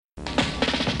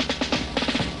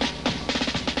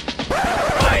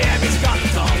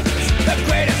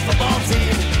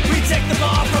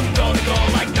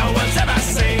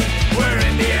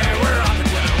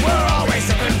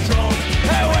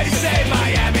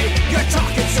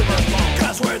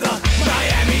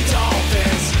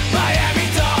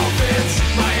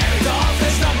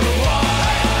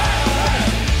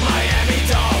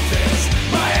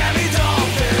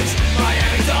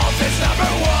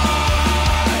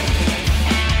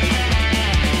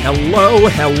Hello,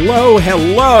 hello,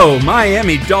 hello,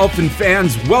 Miami Dolphin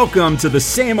fans. Welcome to the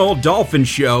Same Old Dolphins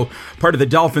Show, part of the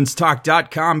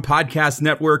DolphinsTalk.com podcast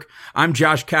network. I'm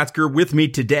Josh Katzker. With me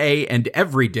today and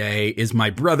every day is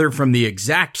my brother from the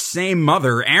exact same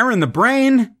mother, Aaron the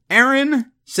Brain.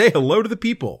 Aaron, say hello to the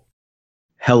people.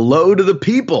 Hello to the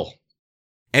people.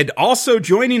 And also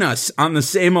joining us on the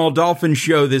Same Old Dolphins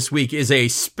Show this week is a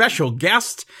special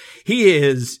guest. He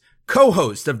is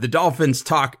co-host of the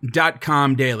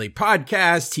DolphinsTalk.com daily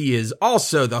podcast. He is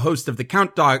also the host of the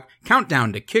Countdown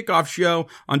to Kickoff show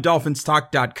on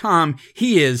DolphinsTalk.com.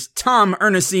 He is Tom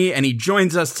Ernisse, and he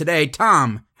joins us today.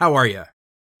 Tom, how are you?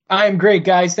 I'm great,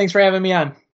 guys. Thanks for having me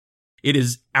on. It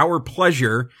is our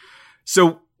pleasure.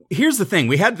 So here's the thing.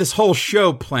 We had this whole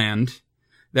show planned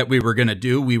that we were going to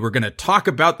do. We were going to talk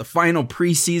about the final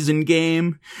preseason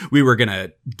game. We were going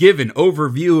to give an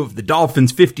overview of the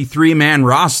Dolphins 53-man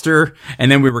roster.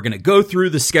 And then we were going to go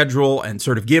through the schedule and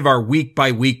sort of give our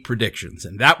week-by-week predictions.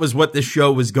 And that was what this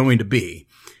show was going to be.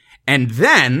 And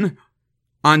then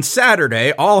on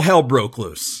Saturday, all hell broke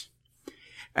loose.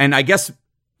 And I guess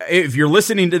if you're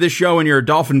listening to this show and you're a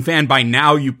Dolphin fan by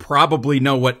now, you probably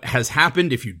know what has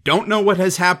happened. If you don't know what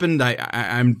has happened,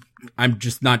 I'm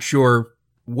just not sure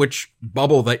which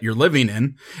bubble that you're living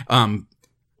in.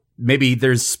 Maybe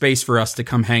there's space for us to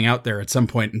come hang out there at some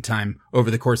point in time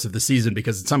over the course of the season,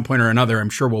 because at some point or another, I'm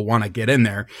sure we'll want to get in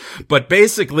there. But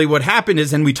basically what happened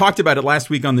is, and we talked about it last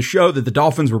week on the show, that the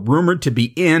Dolphins were rumored to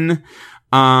be in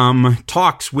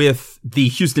talks with the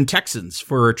Houston Texans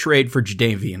for a trade for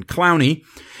Jadeveon Clowney.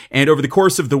 And over the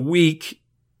course of the week,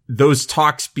 those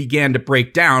talks began to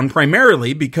break down,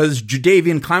 primarily because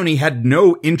Jadeveon Clowney had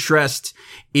no interest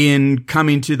in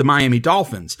coming to the Miami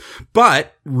Dolphins.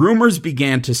 But rumors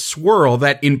began to swirl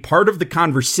that in part of the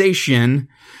conversation,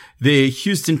 the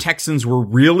Houston Texans were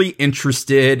really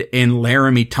interested in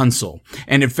Laremy Tunsil.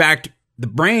 And in fact, the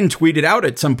Brain tweeted out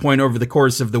at some point over the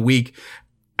course of the week,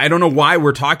 I don't know why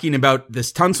we're talking about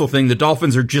this Tunsil thing. The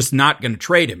Dolphins are just not going to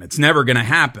trade him. It's never going to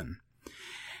happen.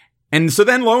 And so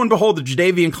then, lo and behold, the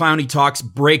Jadeveon Clowney talks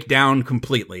break down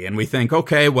completely. And we think,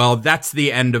 okay, well, that's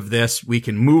the end of this. We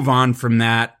can move on from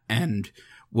that, and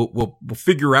we'll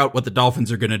figure out what the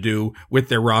Dolphins are going to do with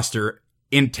their roster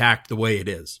intact the way it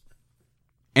is.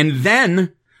 And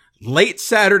then, late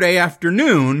Saturday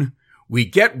afternoon, we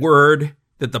get word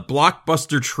that the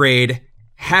blockbuster trade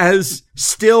has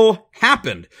still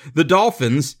happened. The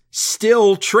Dolphins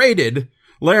still traded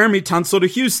Laremy Tunsil to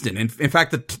Houston. In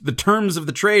fact, the terms of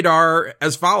the trade are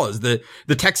as follows. The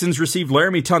Texans received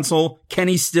Laremy Tunsil,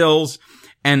 Kenny Stills,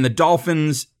 and the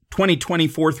Dolphins' 2020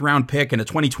 fourth round pick and a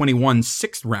 2021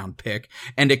 sixth round pick.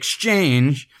 And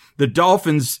exchange, the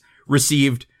Dolphins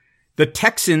received the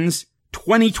Texans'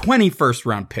 2020 first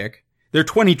round pick, their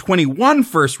 2021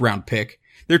 first round pick,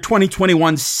 their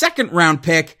 2021 second round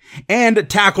pick, and a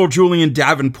tackle Julian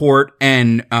Davenport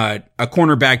and a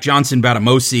cornerback Johnson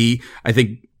Batamosi.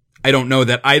 I don't know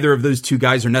that either of those two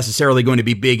guys are necessarily going to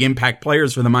be big impact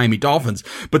players for the Miami Dolphins.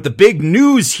 But the big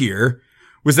news here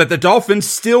was that the Dolphins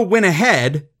still went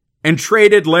ahead and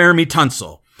traded Laremy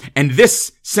Tunsil. And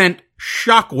this sent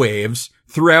shockwaves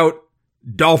throughout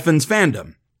Dolphins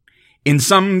fandom. In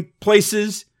some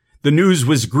places, the news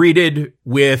was greeted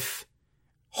with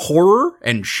horror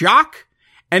and shock.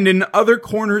 And in other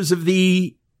corners of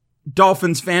the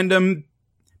Dolphins fandom,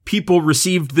 people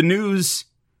received the news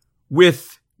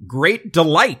with great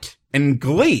delight and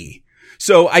glee.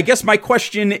 So I guess my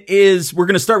question is, we're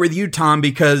going to start with you, Tom,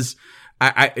 because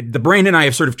the Brain and I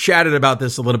have sort of chatted about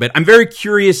this a little bit. I'm very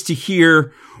curious to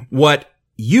hear what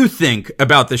you think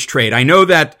about this trade. I know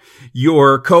that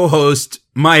your co-host,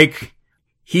 Mike,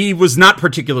 he was not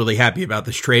particularly happy about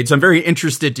this trade, so I'm very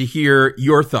interested to hear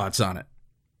your thoughts on it.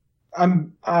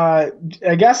 I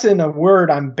guess in a word,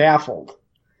 I'm baffled.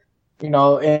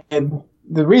 And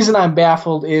the reason I'm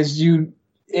baffled is and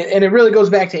it really goes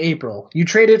back to April. You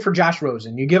traded for Josh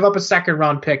Rosen. You give up a second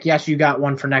round pick. Yes, you got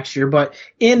one for next year, but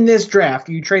in this draft,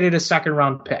 you traded a second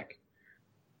round pick.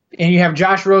 And you have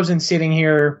Josh Rosen sitting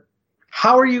here.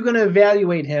 How are you going to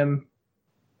evaluate him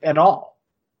at all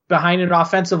behind an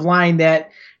offensive line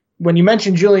that, when you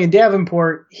mentioned Julian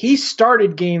Davenport, he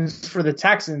started games for the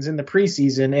Texans in the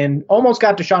preseason and almost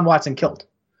got Deshaun Watson killed.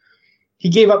 He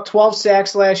gave up 12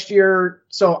 sacks last year,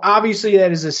 so obviously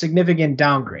that is a significant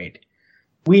downgrade.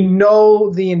 We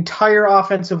know the entire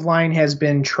offensive line has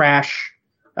been trash,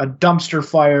 a dumpster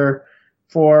fire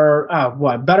for,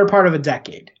 better part of a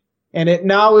decade. And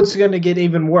now it's going to get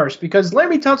even worse because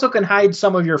Laremy Tunsil can hide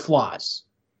some of your flaws.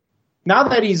 Now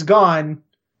that he's gone,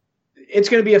 it's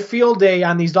going to be a field day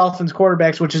on these Dolphins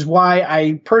quarterbacks, which is why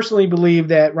I personally believe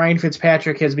that Ryan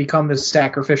Fitzpatrick has become the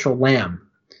sacrificial lamb.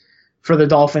 for the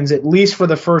Dolphins, at least for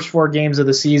the first 4 games of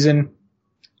the season.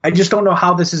 I just don't know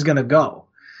how this is going to go.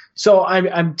 So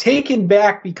I'm taken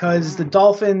back because the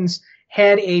Dolphins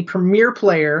had a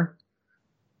budding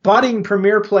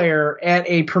premier player at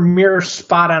a premier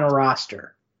spot on a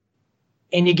roster.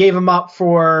 And you gave him up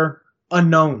for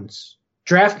unknowns.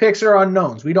 Draft picks are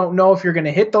unknowns. We don't know if you're going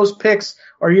to hit those picks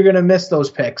or you're going to miss those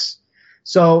picks.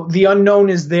 So the unknown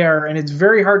is there, and it's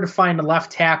very hard to find a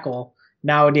left tackle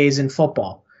nowadays in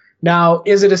football. Now,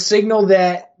 is it a signal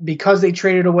that because they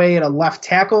traded away at a left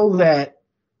tackle that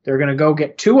they're going to go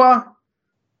get Tua?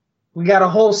 We got a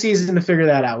whole season to figure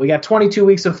that out. We got 22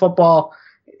 weeks of football,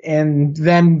 and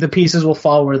then the pieces will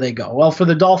fall where they go. Well, for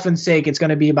the Dolphins' sake, it's going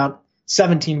to be about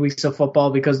 17 weeks of football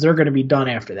because they're going to be done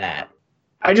after that.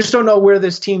 I just don't know where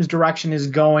this team's direction is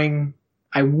going.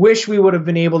 I wish we would have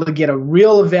been able to get a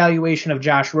real evaluation of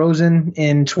Josh Rosen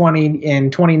in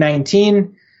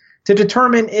 2019 to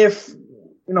determine if,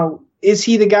 is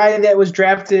he the guy that was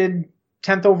drafted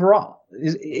 10th overall?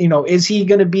 Is he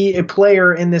going to be a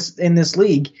player in this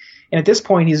league? And at this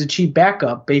point, he's a cheap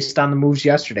backup based on the moves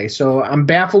yesterday. So I'm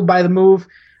baffled by the move.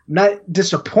 I'm not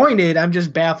disappointed. I'm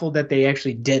just baffled that they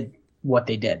actually did what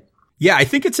they did. Yeah, I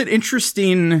think it's an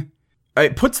interesting.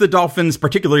 It puts the Dolphins,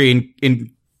 particularly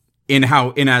in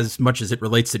as much as it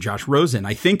relates to Josh Rosen.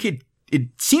 I think it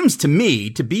seems to me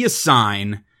to be a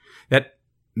sign that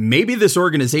maybe this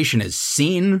organization has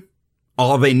seen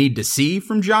all they need to see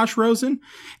from Josh Rosen.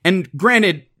 And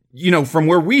granted, from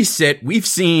where we sit, we've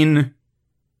seen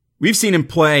him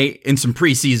play in some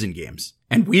preseason games,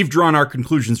 and we've drawn our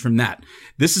conclusions from that.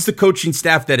 This is the coaching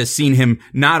staff that has seen him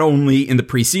not only in the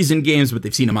preseason games, but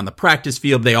they've seen him on the practice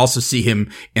field. They also see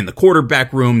him in the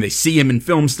quarterback room. They see him in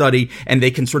film study, and they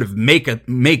can sort of make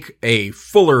a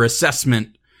fuller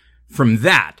assessment from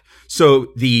that.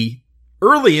 So the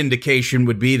early indication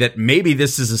would be that maybe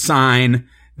this is a sign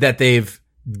that they've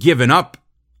given up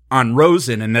on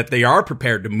Rosen and that they are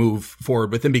prepared to move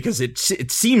forward with him, because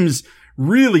it seems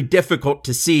really difficult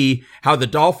to see how the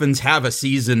Dolphins have a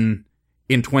season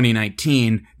in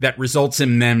 2019 that results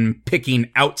in them picking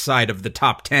outside of the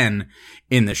top 10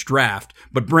 in this draft.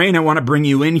 But Brain, I want to bring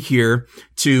you in here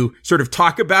to sort of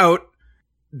talk about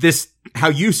this, how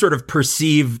you sort of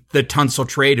perceive the Tunsil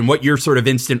trade and what your sort of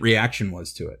instant reaction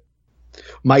was to it.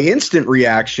 My instant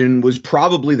reaction was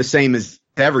probably the same as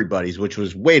everybody's, which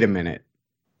was, wait a minute,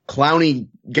 Clowney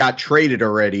got traded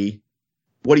already.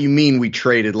 What do you mean we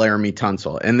traded Laremy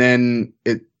Tunsil? And then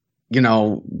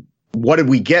what did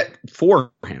we get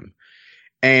for him?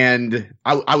 And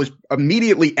I was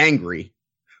immediately angry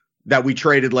that we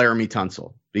traded Laremy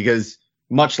Tunsil because,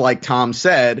 much like Tom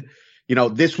said,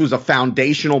 this was a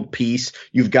foundational piece.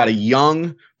 You've got a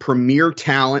young premier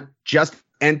talent just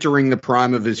entering the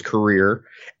prime of his career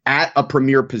at a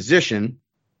premier position.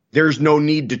 There's no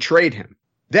need to trade him.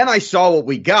 Then I saw what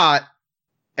we got,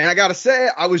 and I got to say,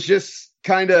 I was just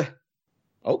kind of,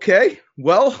 okay,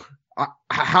 well,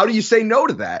 how do you say no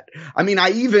to that? I mean,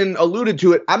 I even alluded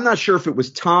to it. I'm not sure if it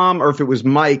was Tom or if it was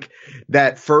Mike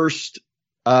that first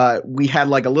we had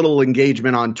like a little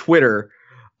engagement on Twitter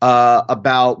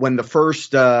about when the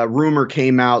first rumor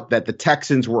came out that the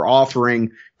Texans were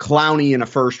offering Clowney in a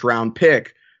first round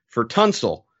pick for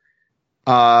Tunsil.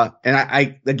 And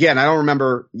I don't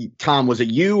remember, Tom, was it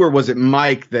you or was it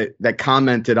Mike that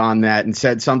commented on that and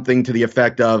said something to the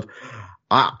effect of,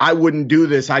 I wouldn't do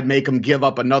this. I'd make him give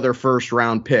up another first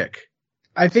round pick.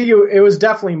 I think it was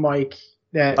definitely Mike.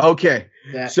 Okay.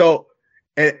 So,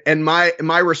 and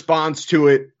my response to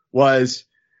it was,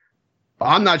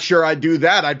 I'm not sure I'd do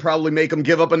that. I'd probably make him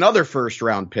give up another first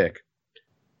round pick.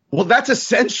 Well, that's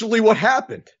essentially what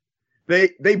happened.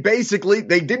 They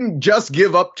didn't just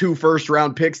give up 2 first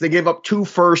round picks. They gave up 2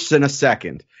 firsts and a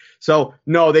second. So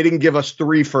no, they didn't give us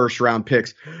 3 first round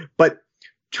picks, but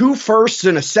 2 firsts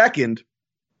and a second.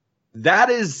 That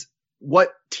is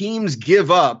what teams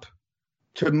give up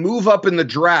to move up in the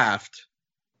draft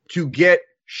to get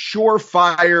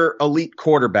surefire elite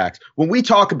quarterbacks. When we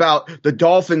talk about the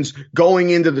Dolphins going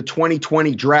into the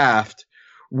 2020 draft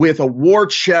with a war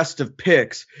chest of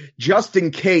picks, just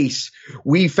in case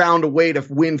we found a way to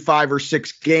win 5 or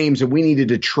 6 games and we needed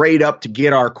to trade up to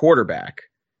get our quarterback.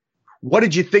 What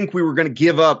did you think we were going to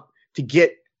give up to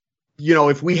get,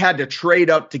 if we had to trade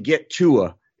up to get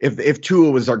Tua, if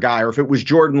Tua was our guy, or if it was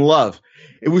Jordan Love?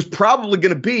 It was probably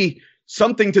going to be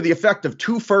something to the effect of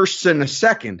 2 firsts and a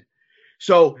second.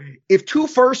 So if 2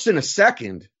 firsts and a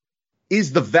second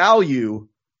is the value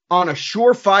on a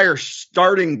surefire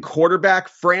starting quarterback,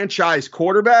 franchise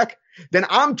quarterback, then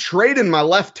I'm trading my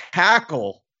left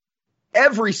tackle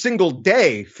every single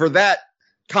day for that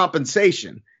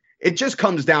compensation. It just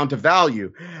comes down to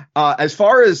value. As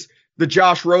far as the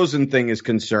Josh Rosen thing is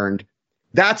concerned,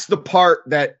 that's the part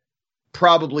that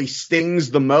probably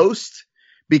stings the most,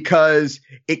 because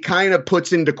it kind of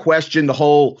puts into question the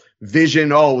whole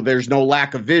vision. Oh, there's no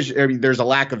lack of vision. I mean, there's a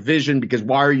lack of vision because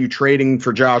why are you trading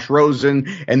for Josh Rosen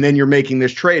and then you're making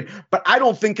this trade? But I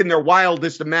don't think in their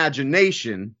wildest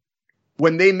imagination,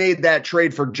 when they made that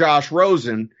trade for Josh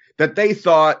Rosen, that they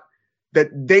thought that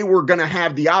they were going to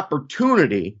have the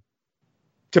opportunity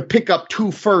to pick up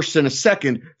 2 firsts and a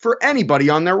second for anybody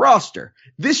on their roster.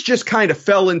 This just kind of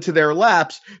fell into their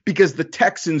laps because the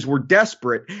Texans were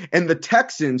desperate, and the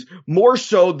Texans, more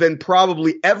so than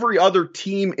probably every other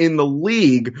team in the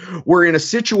league, were in a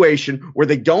situation where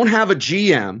they don't have a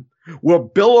GM, where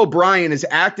Bill O'Brien is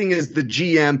acting as the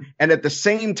GM, and at the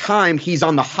same time, he's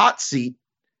on the hot seat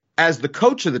as the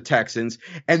coach of the Texans,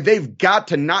 and they've got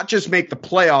to not just make the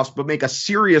playoffs, but make a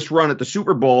serious run at the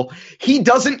Super Bowl. He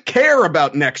doesn't care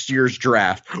about next year's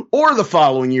draft or the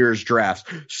following year's drafts.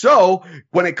 So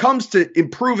when it comes to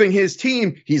improving his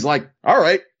team, he's like, all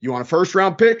right, you want a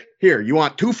first-round pick? Here. You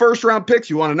want 2 first-round picks?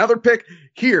 You want another pick?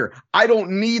 Here. I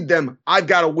don't need them. I've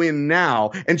got to win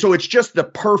now. And so it's just the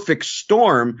perfect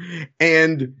storm,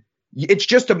 and it's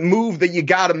just a move that you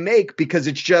got to make because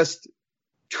it's just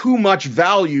too much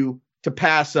value to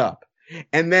pass up.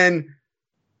 And then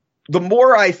the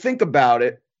more I think about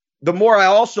it, the more I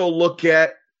also look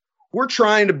at, we're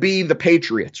trying to be the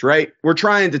Patriots, right? We're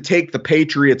trying to take the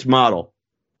Patriots model.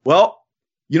 Well,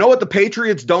 you know what the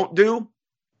Patriots don't do?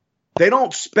 They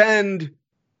don't spend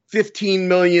 15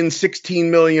 million,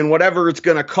 16 million, whatever it's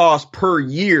going to cost per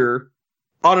year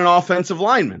on an offensive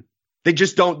lineman. They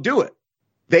just don't do it.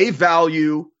 They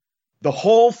value the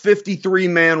whole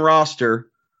 53-man roster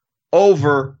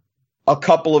over a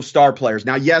couple of star players.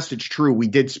 Now, yes, it's true. We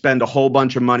did spend a whole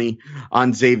bunch of money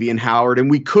on Xavier Howard,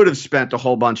 and we could have spent a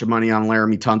whole bunch of money on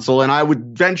Laremy Tunsil. And I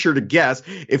would venture to guess,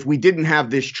 if we didn't have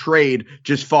this trade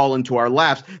just fall into our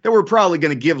laps, that we're probably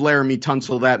going to give Laremy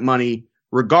Tunsil that money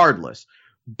regardless.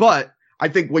 But I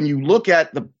think when you look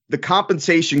at the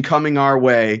compensation coming our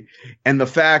way and the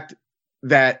fact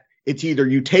that it's either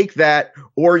you take that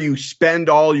or you spend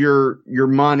all your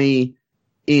money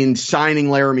in signing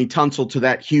Laremy Tunsil to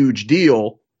that huge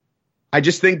deal, I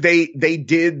just think they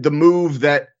did the move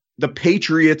that the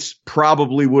Patriots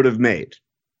probably would have made.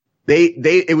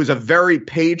 It was a very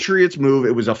Patriots move.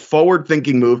 It was a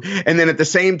forward-thinking move. And then at the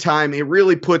same time, it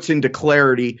really puts into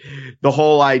clarity the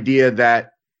whole idea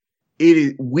that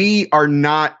we are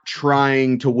not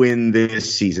trying to win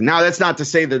this season. Now, that's not to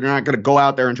say that they're not going to go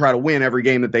out there and try to win every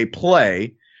game that they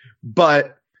play,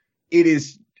 but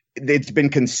it's been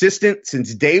consistent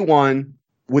since day one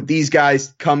with these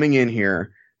guys coming in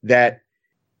here that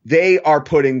they are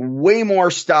putting way more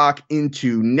stock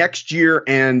into next year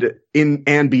and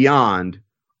beyond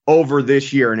over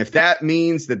this year. And if that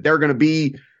means that they're going to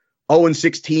be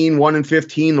 0-16,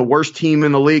 1-15, the worst team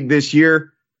in the league this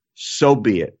year, so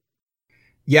be it.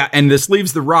 Yeah, and this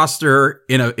leaves the roster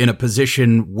in a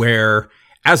position where,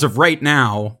 as of right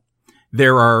now,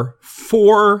 there are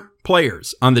 4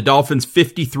 players on the Dolphins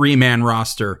 53-man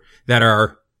roster that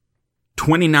are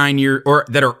 29 years or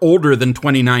that are older than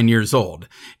 29 years old.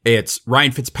 It's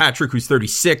Ryan Fitzpatrick, who's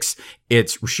 36.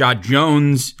 It's Rashad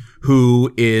Jones,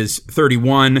 who is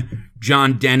 31.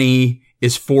 John Denny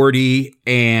is 40.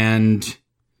 And,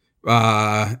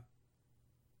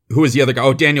 who is the other guy?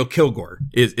 Oh, Daniel Kilgore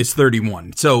is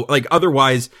 31. So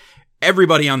otherwise,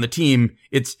 everybody on the team,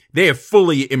 they have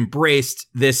fully embraced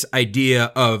this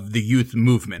idea of the youth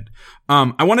movement.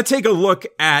 I want to take a look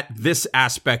at this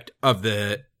aspect of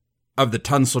the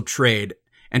Tunsil trade.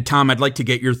 And Tom, I'd like to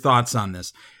get your thoughts on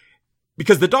this,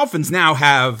 because the Dolphins now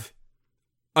have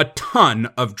a ton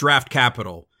of draft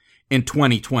capital in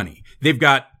 2020. They've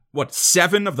got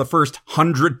 7 of the first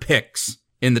 100 picks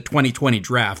in the 2020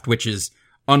 draft, which is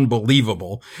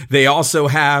unbelievable. They also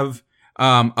have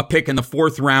a pick in the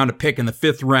 4th round, a pick in the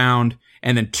 5th round,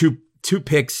 and then two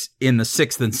picks in the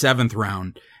 6th and 7th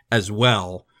round as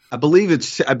well. I believe it's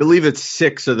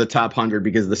 6 of the top 100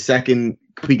 because the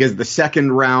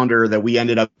second rounder that we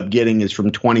ended up getting is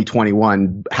from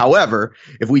 2021. However,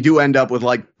 if we do end up with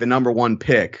the number 1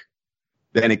 pick,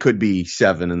 then it could be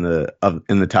 7 in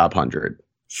the top 100.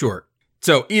 Sure.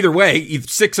 So either way, either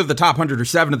 6 of the top 100 or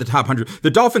 7 of the top 100,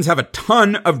 the Dolphins have a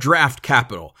ton of draft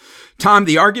capital. Tom,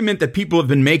 the argument that people have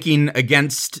been making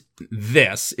against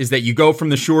this is that you go from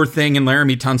the sure thing in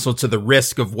Laremy Tunsil to the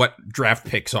risk of what draft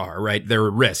picks are, right? They're a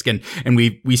risk. And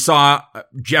we saw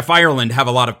Jeff Ireland have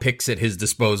a lot of picks at his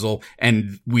disposal,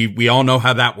 and we all know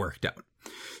how that worked out.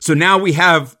 So now we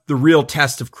have the real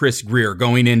test of Chris Grier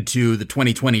going into the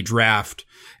 2020 draft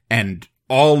and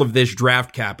all of this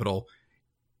draft capital.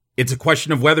 It's a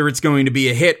question of whether it's going to be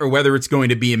a hit or whether it's going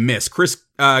to be a miss. Chris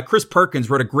Perkins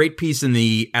wrote a great piece in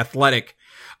The Athletic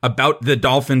about the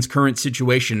Dolphins' current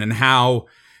situation and how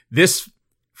this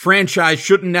franchise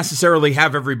shouldn't necessarily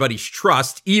have everybody's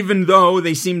trust, even though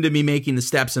they seem to be making the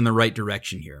steps in the right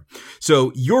direction here.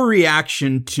 So your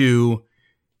reaction to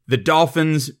the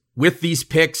Dolphins with these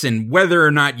picks and whether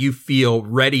or not you feel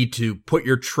ready to put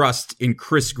your trust in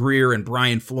Chris Grier and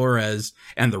Brian Flores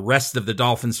and the rest of the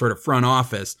Dolphins sort of front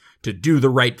office to do the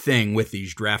right thing with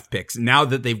these draft picks now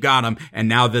that they've got them and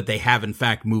now that they have in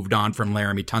fact moved on from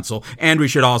Laremy Tunsil. And we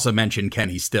should also mention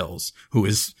Kenny Stills, who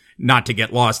is not to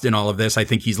get lost in all of this. I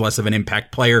think he's less of an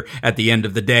impact player at the end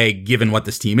of the day, given what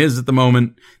this team is at the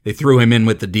moment. They threw him in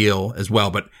with the deal as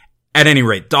well. But at any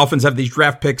rate, Dolphins have these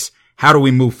draft picks. How do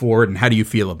we move forward, and how do you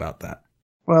feel about that?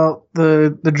 Well,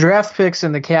 the draft picks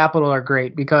and the capital are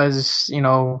great because, you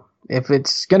know, if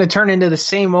it's going to turn into the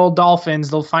same old Dolphins,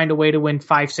 they'll find a way to win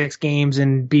 5-6 games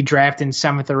and be drafted in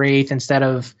 7th or 8th instead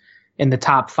of in the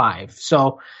top 5.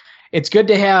 So it's good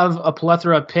to have a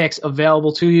plethora of picks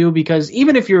available to you because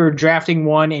even if you're drafting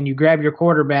one and you grab your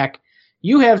quarterback,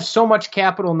 you have so much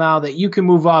capital now that you can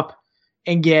move up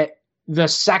and get the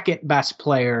second best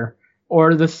player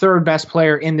or the third best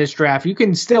player in this draft. You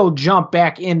can still jump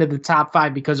back into the top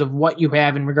 5 because of what you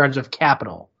have in regards of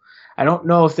capital. I don't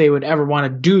know if they would ever want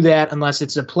to do that unless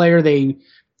it's a player they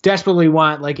desperately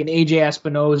want, like an AJ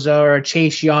Espinoza or a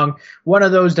Chase Young, one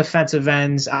of those defensive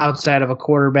ends outside of a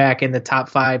quarterback in the top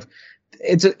 5.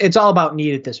 It's all about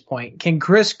need at this point. Can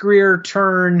Chris Grier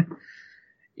turn,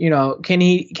 you know, can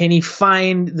he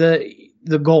find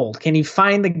the gold? Can he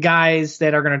find the guys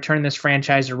that are going to turn this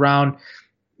franchise around?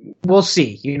 We'll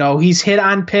see. You know, he's hit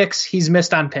on picks. He's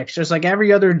missed on picks. Just like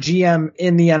every other GM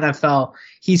in the NFL,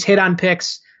 he's hit on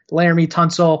picks. Laremy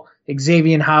Tunsil,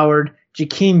 Xavier Howard,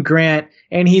 Jakeem Grant,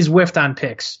 and he's whiffed on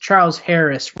picks. Charles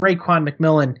Harris, Raekwon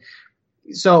McMillan.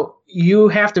 So you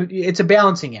have to – it's a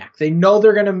balancing act. They know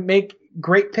they're going to make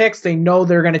great picks. They know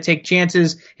they're going to take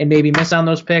chances and maybe miss on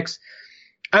those picks.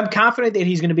 I'm confident that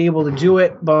he's going to be able to do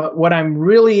it, but what I'm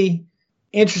really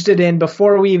interested in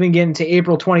before we even get into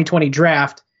April 2020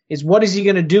 draft is what is he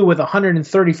going to do with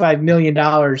 $135 million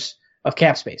of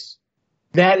cap space?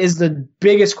 That is the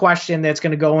biggest question that's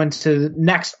going to go into the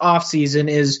next offseason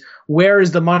is where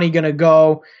is the money going to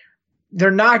go?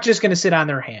 They're not just going to sit on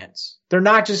their hands. They're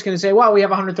not just going to say, well, we have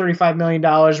 $135 million.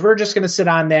 We're just going to sit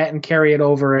on that and carry it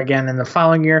over again in the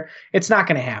following year. It's not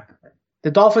going to happen.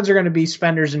 The Dolphins are going to be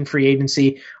spenders in free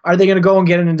agency. Are they going to go and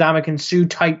get an Ndamukong Suh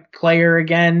type player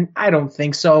again? I don't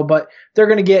think so, but they're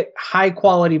going to get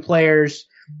high-quality players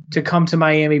to come to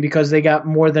Miami because they got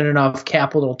more than enough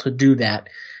capital to do that.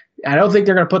 I don't think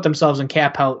they're going to put themselves in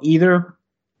cap hell either.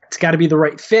 It's got to be the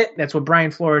right fit. That's what Brian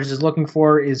Flores is looking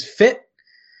for is fit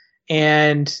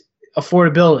and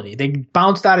affordability. They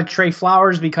bounced out of Trey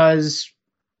Flowers because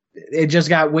it just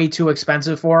got way too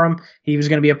expensive for him. He was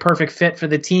going to be a perfect fit for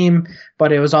the team,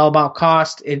 but it was all about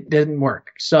cost. It didn't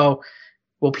work. So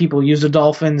will people use the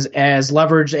Dolphins as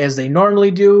leverage as they normally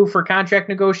do for contract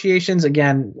negotiations?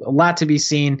 Again, a lot to be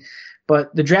seen.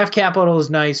 But the draft capital is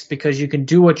nice because you can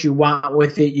do what you want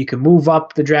with it. You can move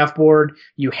up the draft board.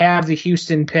 You have the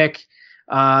Houston pick,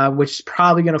 which is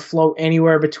probably going to float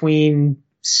anywhere between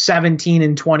 17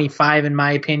 and 25, in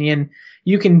my opinion.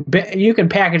 You can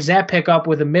package that pick up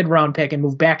with a mid-round pick and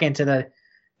move back into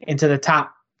the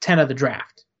top 10 of the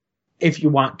draft if you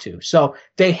want to. So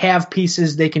they have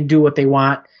pieces. They can do what they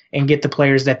want and get the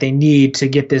players that they need to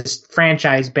get this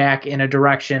franchise back in a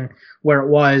direction where it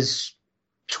was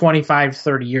 25,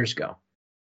 30 years ago.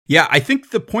 Yeah, I think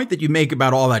the point that you make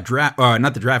about all that draft,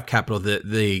 not the draft capital,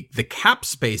 the cap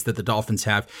space that the Dolphins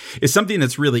have is something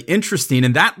that's really interesting.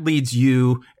 And that leads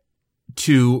you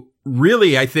to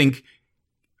really, I think,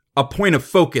 a point of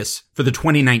focus for the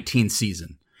 2019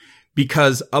 season.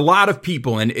 Because a lot of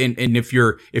people, and if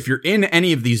you're in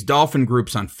any of these Dolphin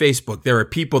groups on Facebook, there are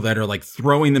people that are like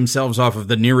throwing themselves off of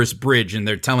the nearest bridge and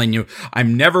they're telling you,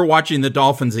 I'm never watching the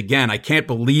Dolphins again. I can't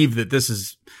believe that this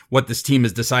is what this team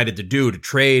has decided to do, to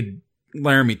trade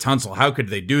Laremy Tunsil. How could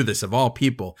they do this of all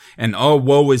people? And oh,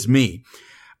 woe is me.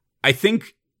 I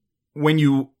think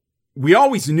we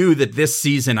always knew that this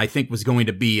season, I think, was going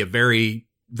to be a very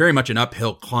much an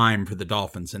uphill climb for the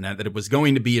Dolphins, and that it was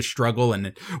going to be a struggle,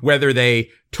 and whether they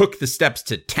took the steps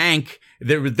to tank.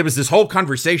 There was this whole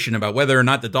conversation about whether or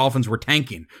not the Dolphins were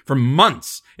tanking for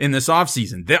months in this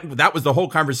offseason. That was the whole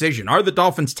conversation. Are the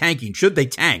Dolphins tanking? Should they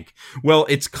tank? Well,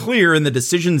 it's clear in the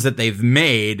decisions that they've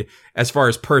made as far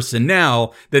as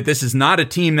personnel that this is not a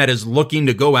team that is looking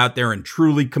to go out there and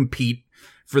truly compete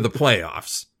for the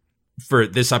playoffs. for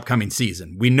this upcoming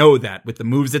season. We know that with the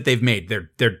moves that they've made,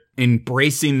 they're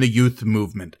embracing the youth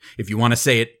movement. If you want to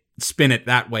say it, spin it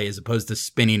that way as opposed to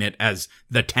spinning it as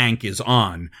the tank is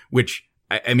on, which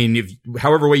I mean, if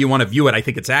however way you want to view it, I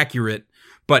think it's accurate.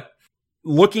 But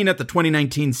looking at the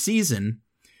 2019 season,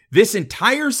 this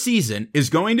entire season is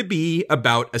going to be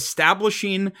about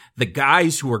establishing the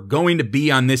guys who are going to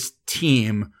be on this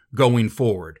team going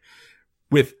forward.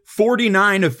 With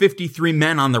 49 of 53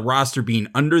 men on the roster being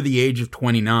under the age of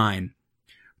 29,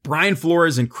 Brian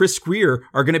Flores and Chris Greer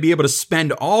are going to be able to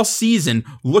spend all season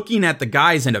looking at the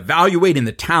guys and evaluating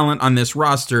the talent on this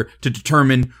roster to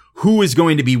determine who is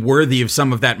going to be worthy of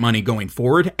some of that money going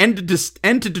forward and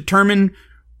to determine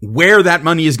where that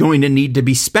money is going to need to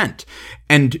be spent.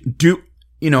 And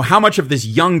how much of this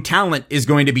young talent is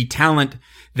going to be talent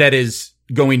that is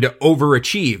going to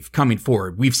overachieve coming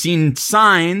forward. We've seen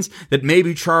signs that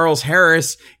maybe Charles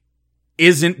Harris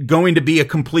isn't going to be a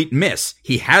complete miss.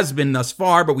 He has been thus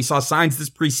far, but we saw signs this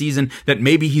preseason that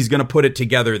maybe he's going to put it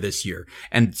together this year.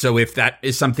 And so if that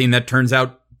is something that turns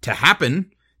out to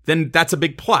happen, then that's a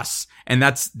big plus. And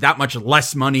that's that much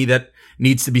less money that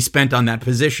needs to be spent on that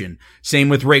position. Same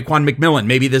with Raekwon McMillan.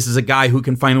 Maybe this is a guy who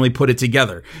can finally put it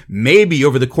together. Maybe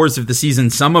over the course of the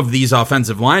season, some of these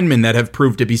offensive linemen that have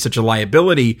proved to be such a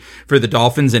liability for the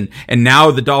Dolphins, and now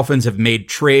the Dolphins have made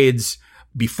trades.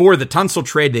 Before the Tunsil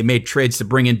trade, they made trades to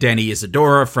bring in Danny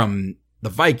Isadora from the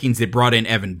Vikings. They brought in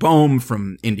Evan Boehm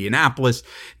from Indianapolis.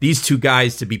 These two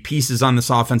guys to be pieces on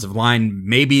this offensive line.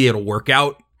 Maybe it'll work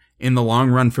out in the long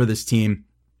run for this team.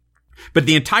 But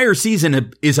the entire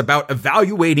season is about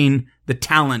evaluating the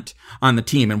talent on the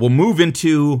team. And we'll move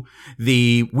into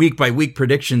the week by week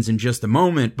predictions in just a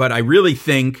moment. But I really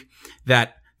think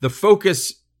that the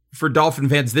focus for Dolphin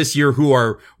fans this year who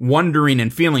are wondering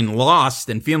and feeling lost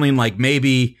and feeling like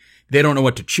maybe they don't know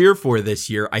what to cheer for this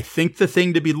year, I think the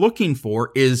thing to be looking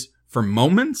for is for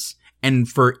moments and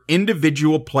for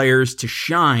individual players to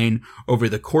shine over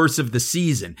the course of the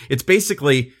season. It's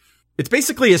basically a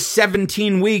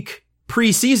 17-week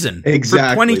preseason for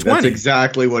 2020. That's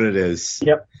exactly what it is.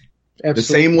 Yep. Absolutely. The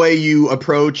same way you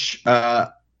approach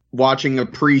watching a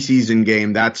preseason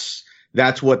game, that's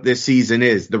what this season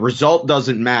is. The result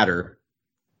doesn't matter.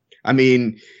 I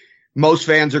mean, most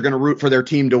fans are going to root for their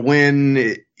team to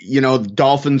win.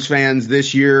 Dolphins fans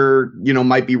this year,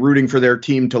 might be rooting for their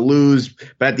team to lose.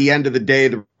 But at the end of the day,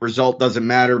 the result doesn't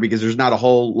matter because there's not a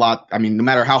whole lot. I mean, no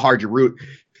matter how hard you root,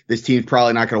 this team's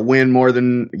probably not going to win more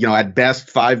than, at best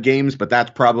 5 games, but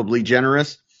that's probably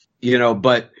generous,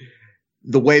 but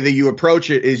the way that you approach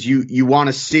it is you want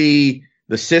to see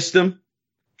the system,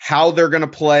 how they're going to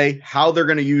play, how they're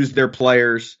going to use their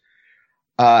players.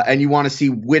 And you want to see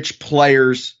which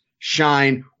players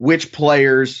shine, which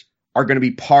players are going to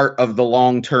be part of the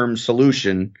long-term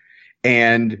solution.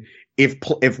 And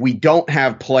if we don't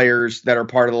have players that are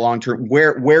part of the long term,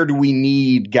 where do we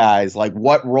need guys? Like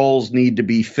what roles need to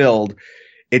be filled?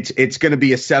 It's going to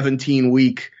be a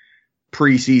 17-week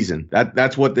preseason.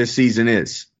 That's what this season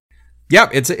is. Yeah,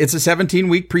 it's a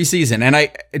 17-week preseason.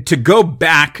 And to go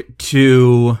back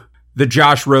to the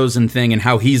Josh Rosen thing and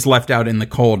how he's left out in the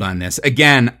cold on this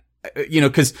again,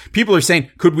 because people are saying,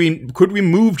 could we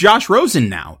move Josh Rosen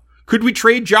now? Could we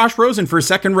trade Josh Rosen for a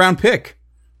 2nd-round pick?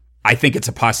 I think it's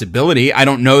a possibility. I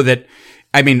don't know that.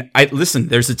 I mean, listen,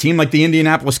 there's a team like the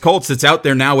Indianapolis Colts that's out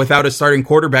there now without a starting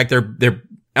quarterback. They're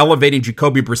elevating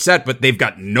Jacoby Brissett, but they've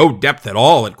got no depth at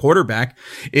all at quarterback.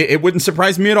 It wouldn't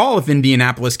surprise me at all if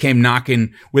Indianapolis came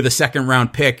knocking with a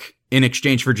 2nd-round pick in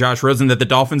exchange for Josh Rosen, that the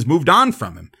Dolphins moved on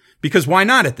from him, because why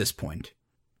not at this point?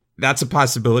 That's a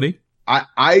possibility.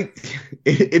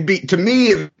 It'd be, to me,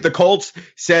 if the Colts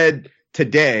said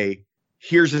today,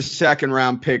 here's a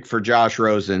 2nd-round pick for Josh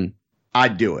Rosen,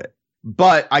 I'd do it.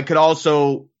 But I could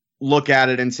also look at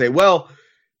it and say, well,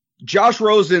 Josh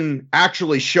Rosen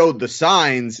actually showed the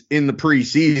signs in the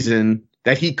preseason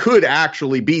that he could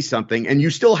actually be something, and you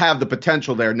still have the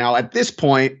potential there. Now, at this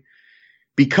point,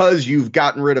 because you've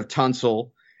gotten rid of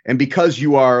Tunsil and because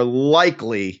you are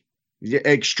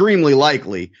extremely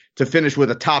likely to finish with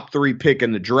a top 3 pick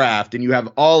in the draft, and you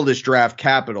have all this draft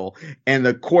capital and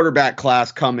the quarterback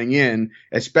class coming in,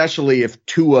 especially if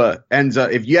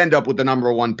if you end up with the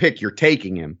number 1 pick, you're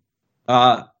taking him.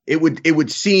 It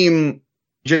would seem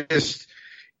just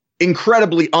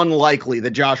incredibly unlikely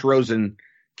that Josh Rosen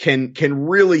can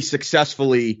really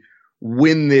successfully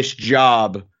win this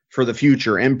job for the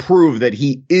future and prove that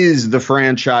he is the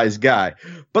franchise guy.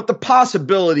 But the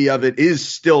possibility of it is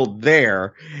still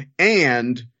there,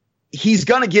 and he's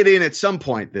going to get in at some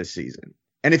point this season.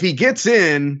 And if he gets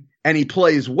in and he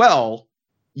plays well,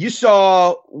 you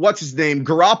saw, what's his name,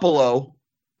 Garoppolo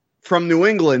from New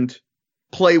England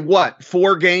play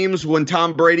 4 games when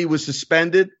Tom Brady was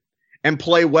suspended and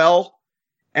play well,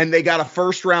 and they got a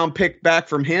first round pick back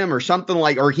from him or something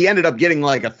or he ended up getting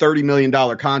like a $30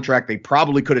 million contract. They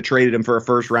probably could have traded him for a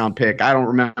first round pick. I don't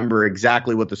remember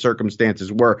exactly what the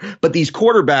circumstances were, but these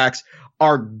quarterbacks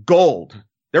are gold.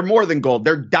 They're more than gold.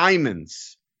 They're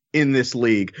diamonds in this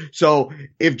league. So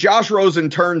if Josh Rosen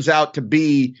turns out to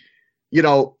be,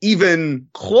 even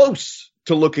close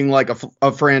to looking like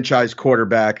a franchise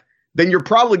quarterback, then you're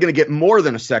probably going to get more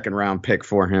than a second round pick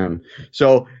for him.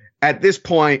 So at this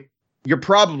point, you're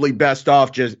probably best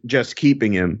off just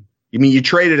keeping him. I mean, you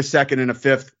traded a second and a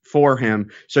fifth for him.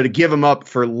 So to give him up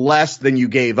for less than you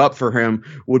gave up for him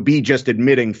would be just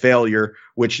admitting failure,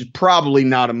 which is probably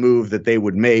not a move that they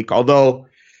would make. Although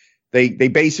they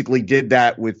basically did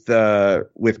that with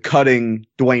cutting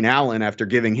Dwayne Allen after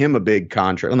giving him a big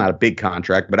contract. Well, not a big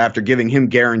contract, but after giving him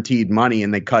guaranteed money,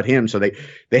 and they cut him. So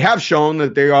they have shown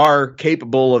that they are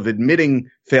capable of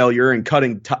admitting failure and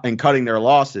cutting their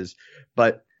losses.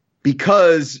 But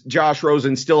because Josh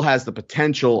Rosen still has the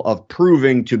potential of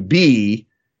proving to be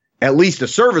at least a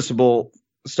serviceable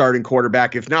starting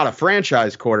quarterback, if not a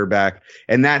franchise quarterback,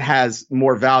 and that has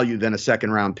more value than a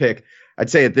second round pick, I'd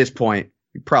say at this point,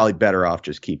 you're probably better off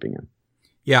just keeping him.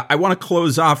 Yeah, I want to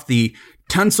close off the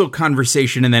Tunsil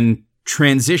conversation and then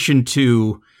transition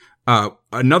to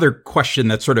another question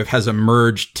that sort of has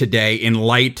emerged today in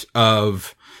light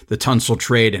of the Tunsil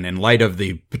trade and in light of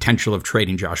the potential of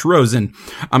trading Josh Rosen.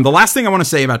 The last thing I want to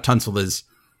say about Tunsil is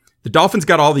the Dolphins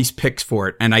got all these picks for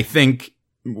it. And I think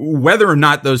whether or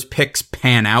not those picks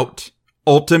pan out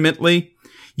ultimately,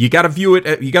 you got to view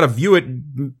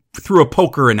it through a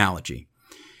poker analogy.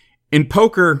 In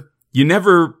poker, you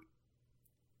never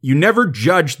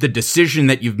judge the decision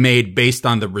that you've made based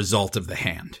on the result of the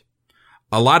hand.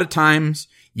 A lot of times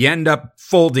you end up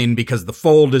folding because the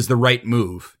fold is the right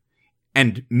move.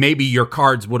 And maybe your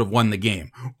cards would have won the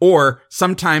game. Or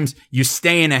sometimes you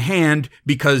stay in a hand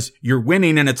because you're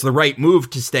winning and it's the right move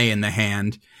to stay in the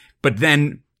hand. But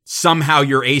then somehow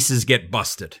your aces get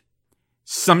busted.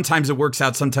 Sometimes it works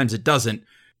out, sometimes it doesn't.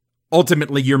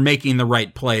 Ultimately, you're making the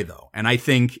right play, though. And I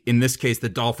think in this case, the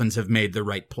Dolphins have made the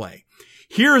right play.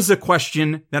 Here's a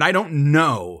question that I don't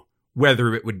know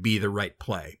whether it would be the right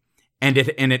play. And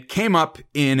it came up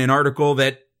in an article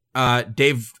that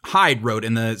Dave Hyde wrote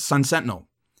in the Sun-Sentinel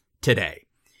today.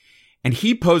 And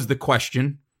he posed the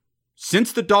question,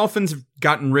 since the Dolphins have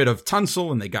gotten rid of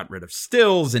Tunsil and they got rid of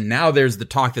Stills, and now there's the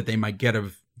talk that they might get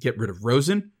rid of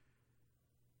Rosen,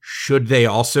 should they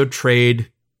also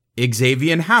trade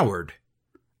Xavier Howard?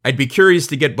 I'd be curious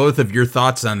to get both of your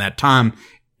thoughts on that. Tom,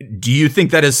 do you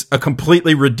think that is a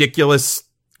completely ridiculous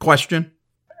question?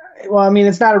 Well, I mean,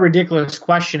 it's not a ridiculous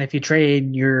question if you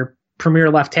trade your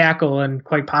premier left tackle and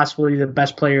quite possibly the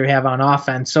best player you have on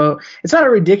offense. So it's not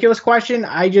a ridiculous question.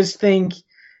 I just think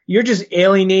you're just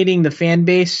alienating the fan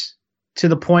base to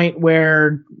the point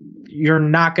where you're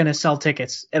not going to sell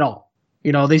tickets at all.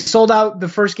 They sold out the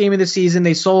first game of the season.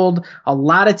 They sold a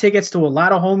lot of tickets to a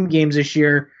lot of home games this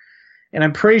year. And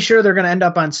I'm pretty sure they're going to end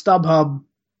up on StubHub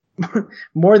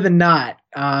more than not,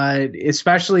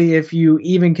 especially if you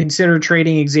even consider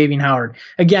trading Xavier Howard.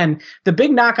 Again, the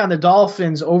big knock on the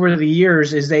Dolphins over the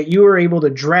years is that you were able to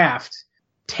draft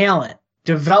talent,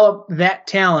 develop that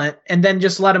talent, and then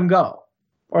just let them go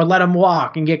or let them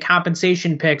walk and get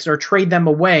compensation picks or trade them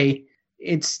away.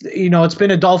 It's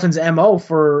been a Dolphins MO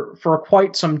for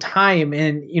quite some time.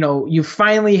 And, you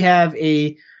finally have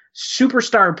a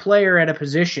superstar player at a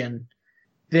position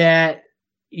that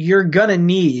you're going to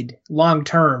need long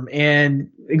term.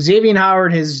 And Xavier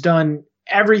Howard has done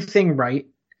everything right.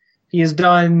 He has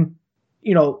done,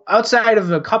 outside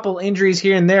of a couple injuries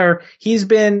here and there, he's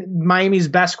been Miami's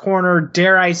best corner,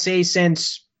 dare I say,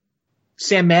 since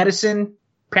Sam Madison,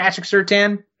 Patrick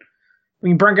Surtain. I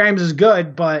mean, Brent Grimes is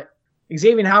good, but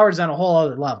Xavier Howard's on a whole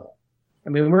other level. I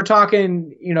mean, we're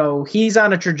talking, he's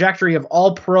on a trajectory of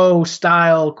all-pro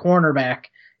style cornerback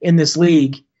in this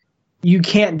league. You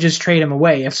can't just trade him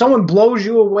away. If someone blows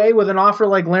you away with an offer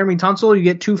like Laremy Tunsil, you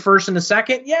get 2 firsts and a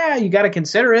second, yeah, you got to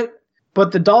consider it.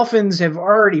 But the Dolphins have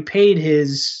already paid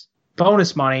his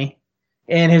bonus money,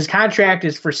 and his contract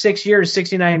is for 6 years,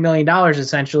 $69 million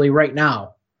essentially right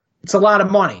now. It's a lot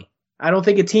of money. I don't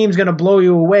think a team's going to blow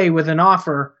you away with an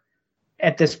offer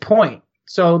at this point.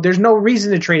 So there's no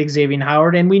reason to trade Xavier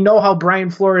Howard, and we know how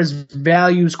Brian Flores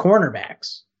values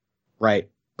cornerbacks. Right.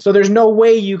 So there's no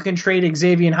way you can trade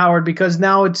Xavier Howard because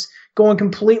now it's going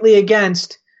completely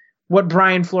against what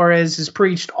Brian Flores has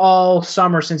preached all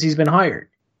summer since he's been hired.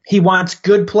 He wants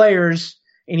good players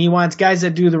and he wants guys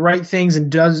that do the right things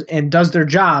and does their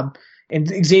job. And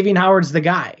Xavier Howard's the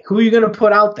guy. Who are you going to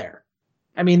put out there?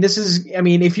 I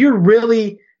mean, if you're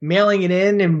really mailing it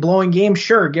in and blowing games,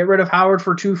 sure, get rid of Howard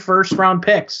for 2 first-round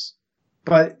picks.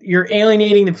 But you're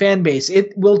alienating the fan base.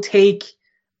 It will take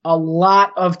a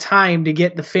lot of time to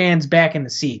get the fans back in the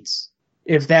seats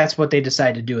if that's what they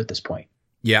decide to do at this point.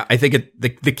 Yeah, I think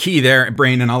the key there,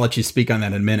 Brain, and I'll let you speak on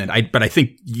that in a minute. But I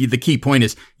think the key point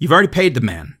is you've already paid the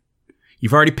man.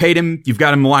 You've already paid him. You've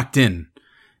got him locked in.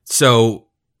 So,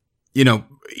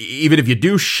 even if you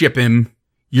do ship him,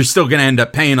 you're still going to end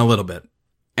up paying a little bit.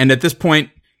 And at this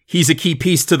point, he's a key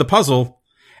piece to the puzzle.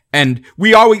 And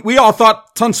we all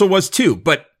thought Tunsil was too,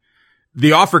 but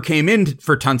the offer came in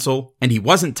for Tunsil and he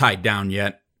wasn't tied down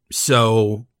yet.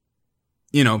 So,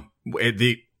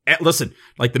 listen,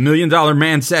 like the $1 Million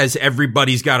Man says,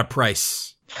 everybody's got a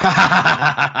price.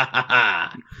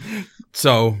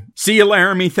 So see you,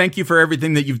 Laremy. Thank you for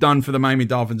everything that you've done for the Miami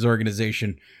Dolphins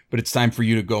organization, but it's time for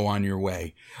you to go on your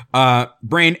way.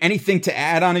 Brain, anything to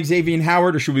add on Xavier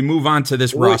Howard, or should we move on to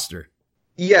this roster?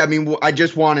 Yeah, I mean, I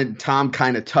just wanted, Tom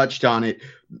kind of touched on it.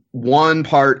 One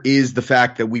part is the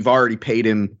fact that we've already paid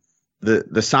him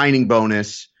the signing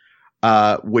bonus,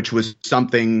 which was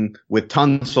something with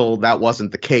Tunsil. That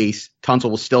wasn't the case. Tunsil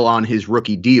was still on his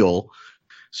rookie deal.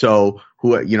 So,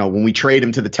 when we trade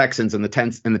him to the Texans and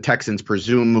the Texans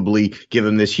presumably give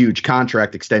him this huge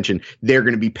contract extension, they're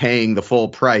going to be paying the full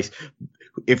price.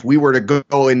 If we were to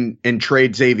go and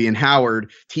trade Xavier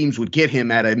Howard, teams would get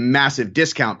him at a massive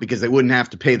discount because they wouldn't have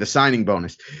to pay the signing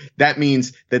bonus. That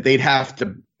means that they'd have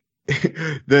to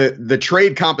the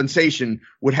trade compensation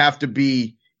would have to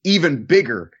be even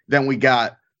bigger than we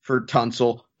got for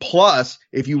Tunsil. Plus,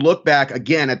 if you look back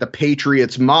again at the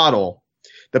Patriots model,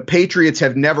 the Patriots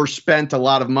have never spent a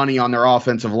lot of money on their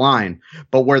offensive line,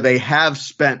 but where they have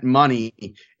spent money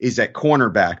is at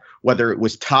cornerback, whether it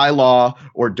was Ty Law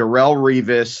or Darrelle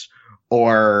Revis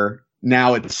or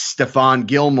now it's Stephon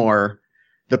Gilmore.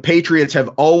 The Patriots have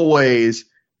always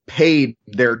paid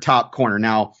their top corner.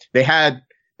 Now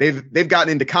they've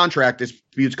gotten into contract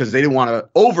disputes because they didn't want to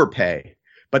overpay,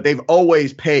 but they've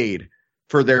always paid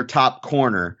for their top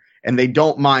corner and they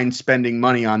don't mind spending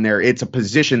money on there. It's a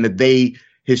position that they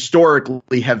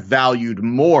historically have valued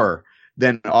more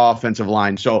than offensive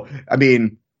line. So, I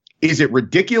mean, is it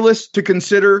ridiculous to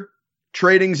consider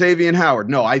trading Xavier Howard?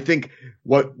 No, I think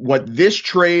what this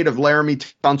trade of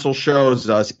Laremy Tunsil shows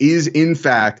us is, in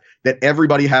fact, that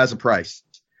everybody has a price.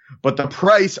 But the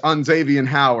price on Xavier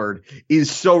Howard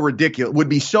is would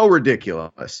be so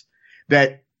ridiculous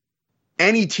that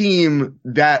any team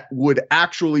that would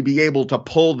actually be able to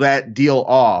pull that deal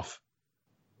off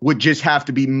would just have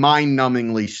to be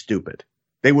mind-numbingly stupid.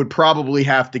 They would probably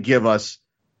have to give us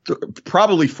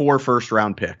probably 4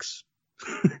 first-round picks.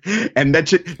 And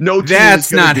that's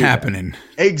not happening.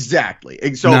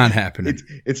 Exactly. So not happening.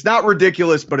 It's not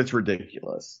ridiculous, but it's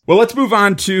ridiculous. Well, let's move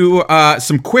on to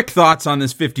some quick thoughts on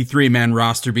this 53-man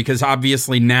roster, because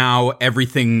obviously now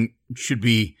everything should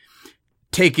be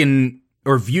taken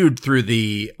or viewed through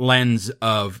the lens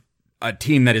of a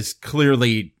team that is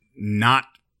clearly not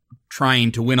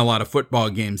trying to win a lot of football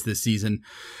games this season.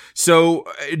 So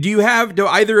do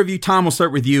either of you, Tom, we'll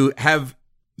start with you, have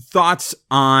thoughts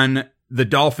on the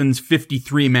Dolphins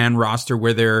 53-man roster?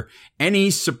 Were there any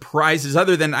surprises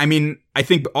other than, I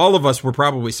think all of us were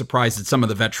probably surprised at some of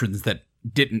the veterans that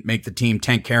didn't make the team.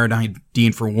 Tank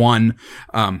Carradine for one.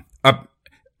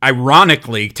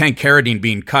 Ironically, Tank Carradine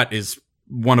being cut is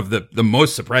one of the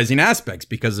most surprising aspects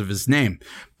because of his name.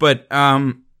 But,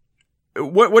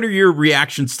 what are your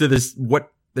reactions to this,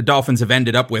 what the Dolphins have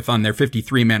ended up with on their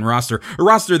 53-man roster? A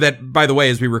roster that, by the way,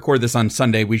 as we record this on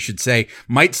Sunday, we should say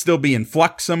might still be in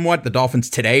flux somewhat. The Dolphins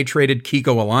today traded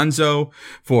Kiko Alonso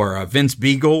for Vince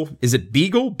Beagle. Is it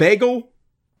Beagle? Bagel?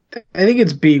 I think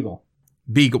it's Beagle.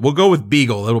 Beagle. We'll go with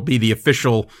Beagle. It'll be the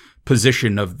official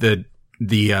position of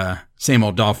the Same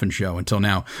Old Dolphins show until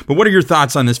now. But what are your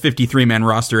thoughts on this 53-man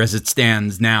roster as it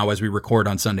stands now as we record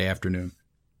on Sunday afternoon?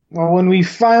 Well, when we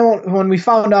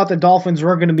found out the Dolphins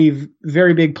were going to be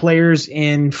very big players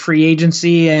in free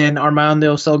agency, and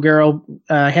Armando Salguero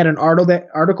had an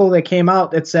article that came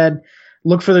out that said,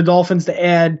 look for the Dolphins to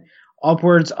add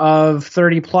upwards of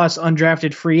 30-plus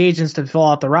undrafted free agents to fill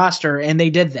out the roster, and they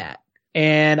did that.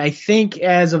 And I think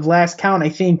as of last count,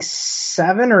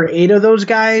 7 or 8 of those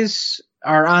guys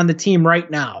are on the team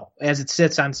right now as it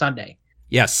sits on Sunday.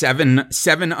 Yeah, seven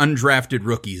undrafted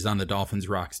rookies on the Dolphins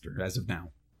roster as of now.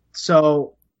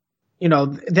 So,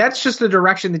 that's just the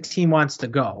direction the team wants to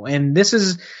go. And this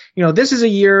is a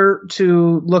year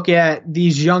to look at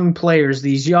these young players,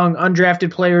 these young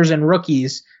undrafted players and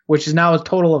rookies, which is now a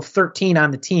total of 13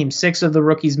 on the team. 6 of the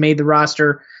rookies made the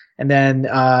roster, and then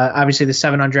obviously the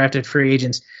 7 undrafted free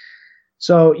agents.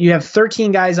 So you have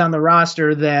 13 guys on the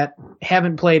roster that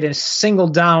haven't played a single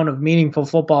down of meaningful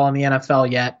football in the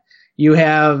NFL yet. You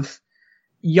have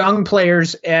young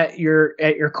players at your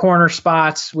corner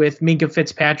spots with Minkah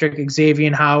Fitzpatrick,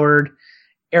 Xavier Howard,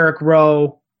 Eric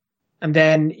Rowe, and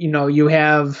then you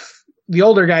have the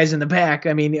older guys in the back.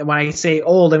 I mean, when I say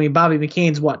old, I mean Bobby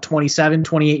McCain's 27,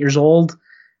 28 years old.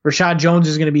 Rashad Jones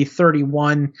is going to be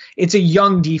 31. It's a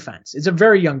young defense. It's a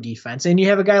very young defense. And you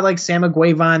have a guy like Sam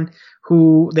Aguavon,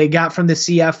 who they got from the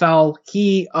CFL.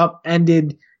 He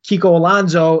upended Kiko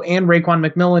Alonso and Raekwon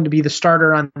McMillan to be the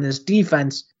starter on this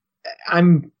defense.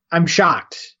 I'm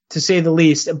shocked, to say the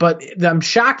least, but I'm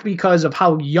shocked because of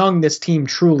how young this team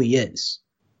truly is.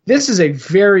 This is a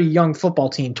very young football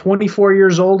team. 24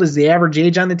 years old is the average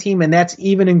age on the team, and that's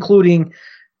even including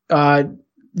the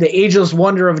ageless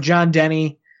wonder of John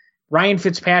Denny, Ryan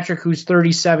Fitzpatrick, who's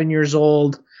 37 years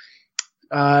old,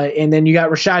 and then you got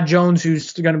Rashad Jones,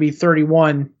 who's going to be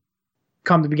 31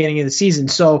 come the beginning of the season.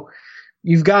 So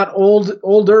you've got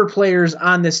older players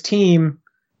on this team,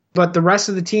 but the rest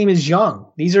of the team is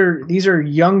young. These are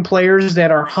young players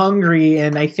that are hungry,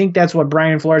 and I think that's what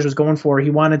Brian Flores was going for. He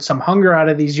wanted some hunger out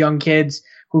of these young kids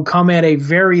who come at a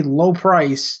very low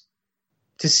price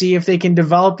to see if they can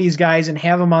develop these guys and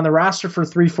have them on the roster for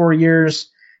 3-4 years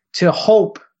to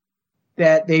hope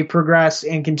that they progress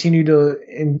and continue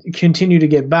to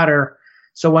get better.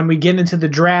 So when we get into the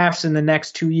drafts in the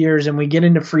next 2 years and we get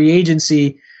into free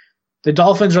agency, the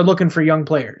Dolphins are looking for young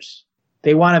players.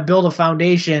 They want to build a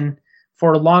foundation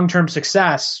for long-term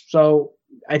success. So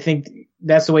I think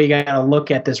that's the way you got to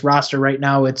look at this roster right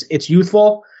now. It's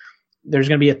youthful. There's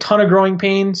going to be a ton of growing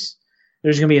pains.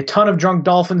 There's going to be a ton of drunk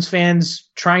Dolphins fans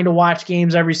trying to watch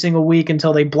games every single week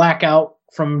until they black out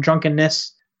from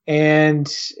drunkenness. And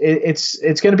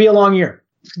it's going to be a long year.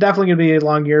 It's definitely going to be a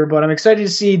long year, but I'm excited to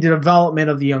see the development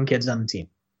of the young kids on the team.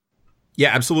 Yeah,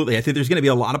 absolutely. I think there's going to be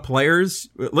a lot of players.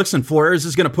 Listen, Flores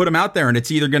is going to put them out there, and it's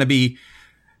either going to be,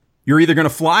 you're either going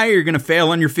to fly or you're going to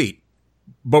fail on your feet.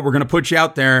 But we're going to put you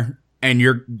out there, and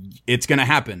it's going to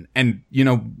happen. And,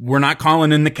 we're not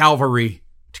calling in the cavalry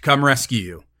to come rescue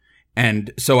you.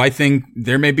 And so I think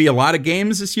there may be a lot of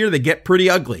games this year that get pretty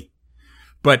ugly.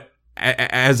 But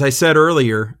as I said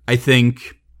earlier, I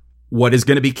think what is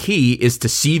going to be key is to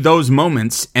see those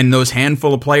moments and those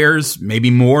handful of players, maybe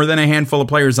more than a handful of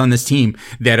players on this team,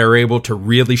 that are able to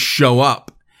really show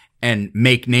up and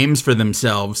make names for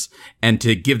themselves and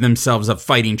to give themselves a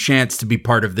fighting chance to be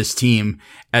part of this team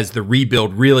as the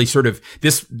rebuild really sort of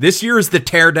this year is the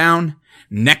teardown.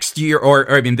 Next year,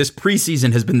 this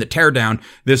preseason has been the teardown.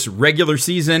 This regular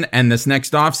season and this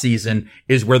next off season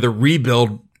is where the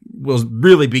rebuild will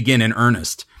really begin in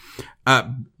earnest.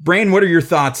 Brain, what are your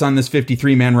thoughts on this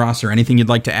 53-man roster? Anything you'd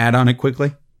like to add on it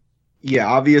quickly? Yeah,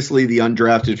 obviously the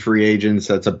undrafted free agents,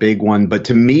 that's a big one. But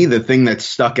to me, the thing that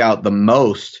stuck out the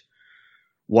most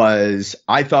was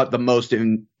I thought the most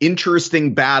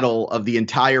interesting battle of the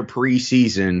entire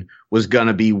preseason was going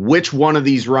to be which one of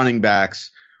these running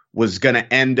backs was going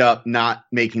to end up not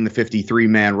making the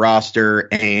 53-man roster,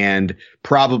 and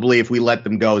probably if we let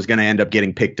them go is going to end up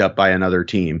getting picked up by another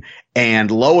team. And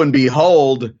lo and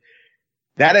behold,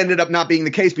 that ended up not being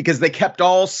the case because they kept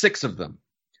all 6 of them.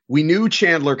 We knew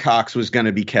Chandler Cox was going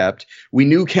to be kept. We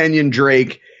knew Kenyon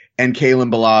Drake and Kalen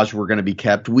Ballage were going to be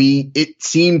kept. It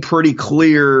seemed pretty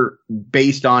clear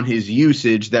based on his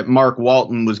usage that Mark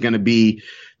Walton was going to be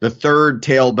the third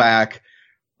tailback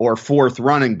or fourth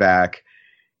running back.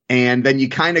 And then you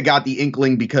kind of got the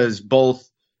inkling because both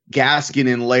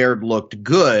Gaskin and Laird looked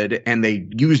good and they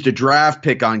used a draft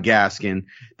pick on Gaskin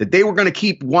that they were going to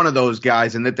keep one of those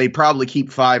guys and that they probably keep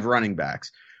 5 running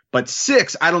backs. But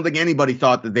 6, I don't think anybody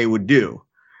thought that they would do.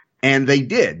 And they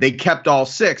did. They kept all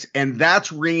 6. And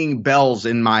that's ringing bells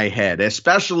in my head,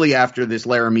 especially after this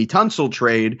Laremy Tunsil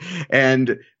trade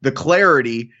and the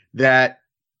clarity that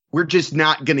we're just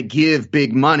not going to give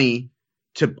big money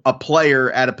to a player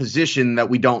at a position that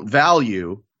we don't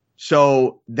value.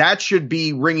 So that should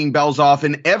be ringing bells off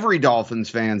in every Dolphins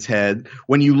fan's head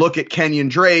when you look at Kenyon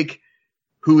Drake,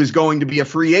 who is going to be a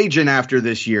free agent after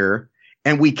this year,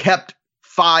 and we kept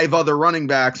 5 other running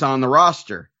backs on the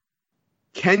roster.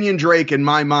 Kenyon Drake, in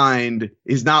my mind,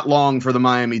 is not long for the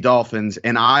Miami Dolphins,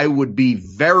 and I would be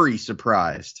very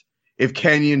surprised if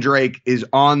Kenyon Drake is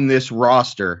on this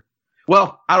roster.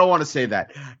 Well, I don't want to say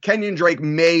that. Kenyon Drake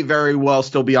may very well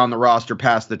still be on the roster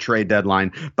past the trade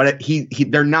deadline, but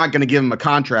they're not going to give him a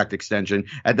contract extension.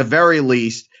 At the very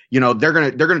least, they're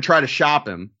going to try to shop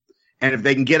him, and if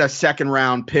they can get a 2nd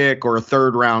round pick or a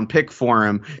 3rd round pick for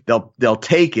him, they'll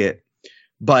take it.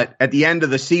 But at the end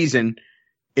of the season,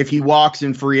 if he walks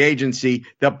in free agency,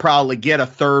 they'll probably get a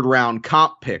 3rd round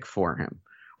comp pick for him,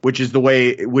 which is the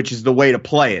way to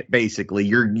play it. Basically,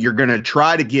 you're going to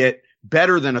try to get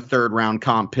better than a 3rd round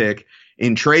comp pick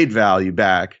in trade value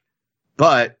back,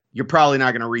 but you're probably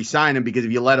not going to re-sign him, because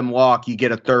if you let him walk, you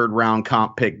get a 3rd round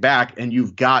comp pick back, and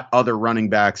you've got other running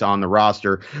backs on the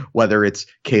roster, whether it's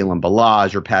Kalen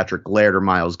Ballage or Patrick Laird or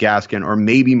Myles Gaskin, or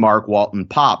maybe Mark Walton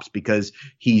Pops, because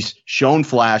he's shown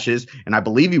flashes, and I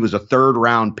believe he was a 3rd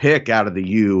round pick out of the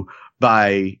U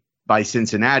by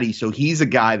Cincinnati. So he's a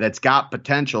guy that's got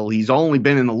potential. He's only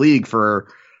been in the league for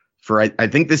I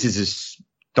think this is his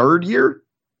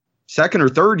 2nd or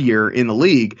 3rd year in the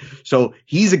league. So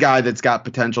he's a guy that's got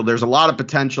potential. There's a lot of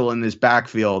potential in this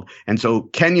backfield. And so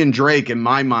Kenyon Drake, in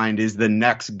my mind, is the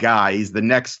next guy. He's the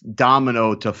next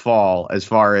domino to fall as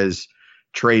far as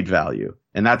trade value.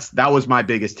 And that was my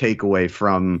biggest takeaway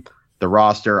from the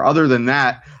roster. Other than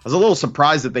that, I was a little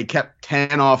surprised that they kept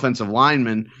 10 offensive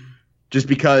linemen, just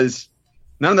because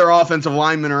none of their offensive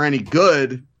linemen are any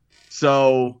good.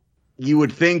 So you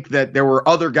would think that there were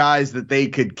other guys that they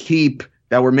could keep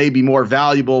that were maybe more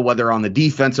valuable, whether on the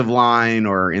defensive line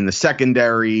or in the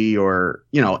secondary or,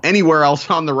 anywhere else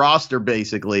on the roster,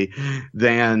 basically,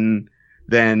 than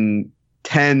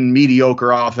 10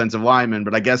 mediocre offensive linemen.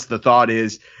 But I guess the thought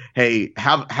is, hey,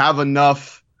 have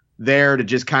enough there to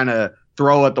just kind of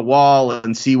throw at the wall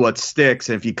and see what sticks.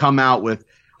 And if you come out with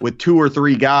 2 or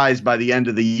 3 guys by the end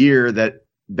of the year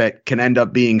that can end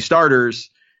up being starters,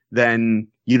 then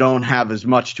you don't have as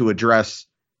much to address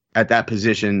at that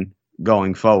position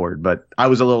going forward. But I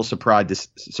was a little surprised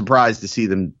to see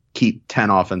them keep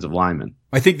 10 offensive linemen.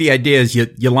 I think the idea is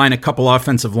you line a couple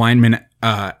offensive linemen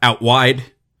out wide,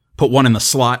 put one in the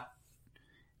slot,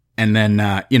 and then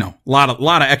a lot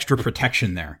of extra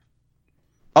protection there.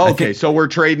 Okay, so we're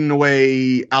trading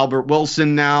away Albert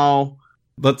Wilson now.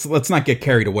 Let's not get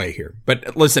carried away here.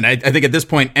 But listen, I think at this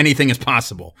point anything is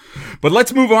possible. But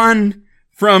let's move on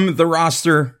from the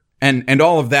roster and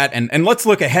all of that, and let's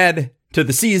look ahead to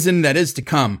the season that is to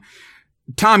come.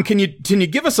 Tom, can you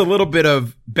give us a little bit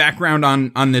of background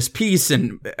on this piece?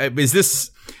 And is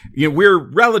this, we're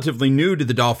relatively new to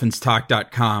the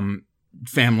DolphinsTalk.com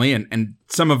family, and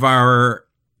some of our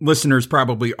listeners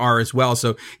probably are as well.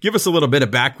 So give us a little bit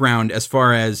of background as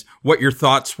far as what your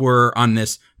thoughts were on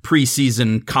this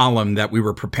preseason column that we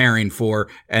were preparing for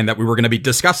and that we were going to be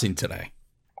discussing today.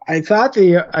 I thought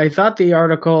the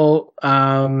article,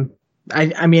 when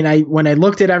I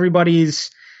looked at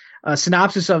everybody's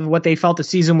synopsis of what they felt the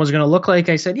season was going to look like,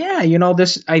 I said,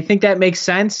 this, I think that makes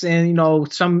sense. And,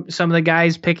 some of the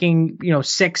guys picking,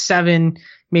 6, 7,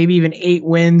 maybe even 8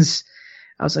 wins.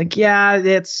 I was like, yeah,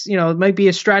 it's, it might be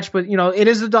a stretch, but it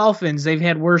is the Dolphins. They've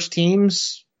had worse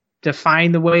teams to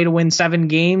find the way to win 7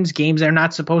 games they're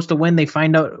not supposed to win. They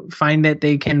find that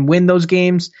they can win those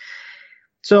games.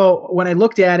 So when I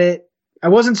looked at it, I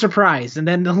wasn't surprised. And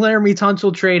then the Laremy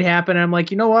Tunsil trade happened. And I'm like,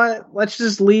 you know what? Let's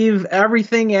just leave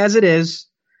everything as it is.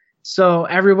 So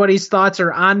everybody's thoughts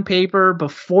are on paper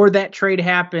before that trade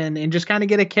happened, and just kind of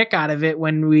get a kick out of it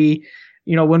when we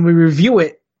review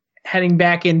it heading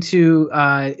back into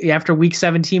after week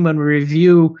 17, when we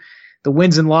review the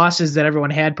wins and losses that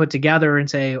everyone had put together and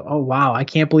say, oh, wow, I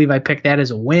can't believe I picked that as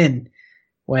a win,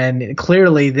 when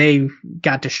clearly they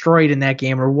got destroyed in that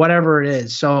game or whatever it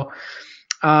is. So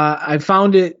I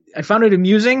found it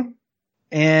amusing,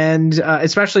 and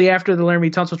especially after the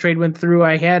Laremy Tunsil trade went through,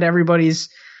 I had everybody's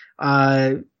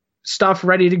stuff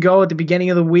ready to go at the beginning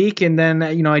of the week, and then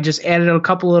I just added a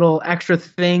couple little extra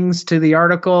things to the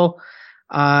article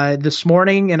this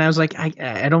morning, and I was like,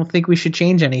 I don't think we should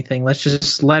change anything. Let's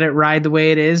just let it ride the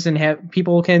way it is, and have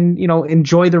people can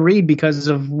enjoy the read, because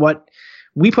of what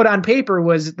we put on paper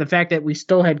was the fact that we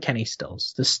still had Kenny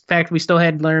Stills, the fact we still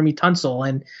had Laremy Tunsil,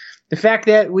 and the fact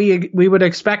that we would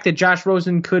expect that Josh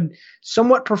Rosen could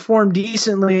somewhat perform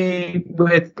decently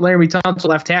with Laremy Tunsil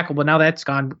left tackle, but now that's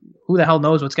gone. Who the hell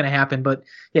knows what's going to happen? But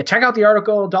yeah, check out the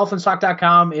article,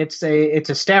 DolphinsTalk.com. It's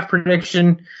a staff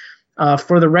prediction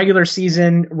for the regular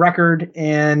season record,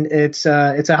 and it's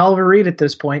a hell of a read at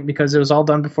this point, because it was all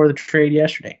done before the trade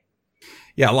yesterday.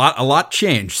 Yeah, a lot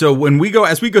changed. So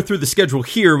as we go through the schedule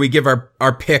here, we give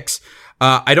our picks.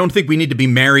 I don't think we need to be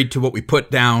married to what we put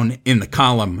down in the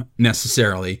column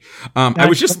necessarily.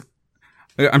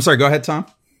 I'm sorry, go ahead, Tom.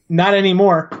 Not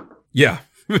anymore. Yeah,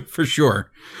 for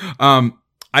sure.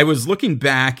 I was looking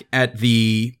back at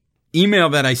the email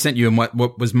that I sent you and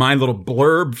what was my little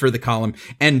blurb for the column.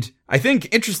 And I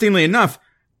think, interestingly enough,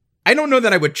 I don't know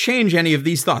that I would change any of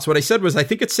these thoughts. What I said was I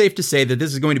think it's safe to say that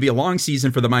this is going to be a long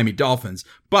season for the Miami Dolphins,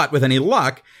 but with any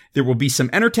luck, there will be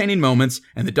some entertaining moments,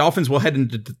 and the Dolphins will head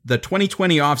into the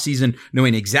 2020 offseason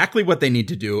knowing exactly what they need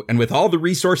to do and with all the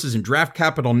resources and draft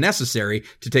capital necessary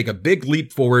to take a big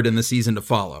leap forward in the season to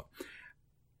follow.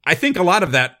 I think a lot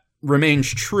of that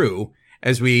remains true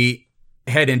as we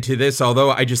head into this,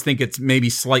 although I just think it's maybe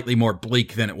slightly more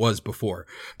bleak than it was before.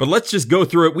 But let's just go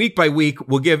through it week by week.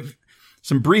 We'll give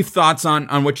some brief thoughts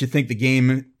on what you think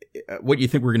what you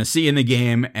think we're going to see in the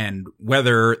game and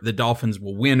whether the Dolphins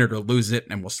will win it or lose it.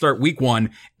 And we'll start week 1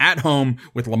 at home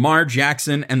with Lamar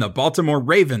Jackson and the Baltimore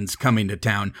Ravens coming to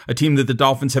town, a team that the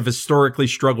Dolphins have historically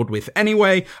struggled with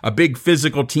anyway, a big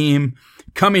physical team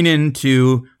coming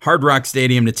into Hard Rock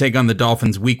Stadium to take on the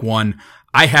Dolphins week 1.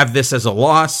 I have this as a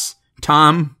loss.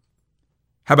 Tom,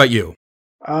 how about you?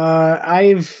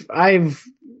 I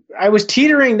was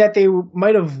teetering that they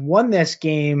might have won this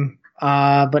game,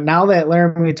 but now that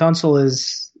Laremy Tunsil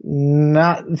is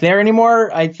not there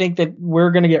anymore, I think that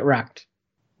we're going to get wrecked.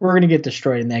 We're going to get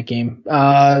destroyed in that game.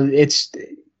 It's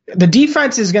the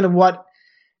defense is going to what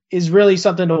is really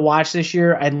something to watch this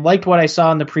year. I liked what I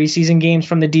saw in the preseason games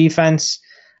from the defense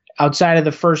outside of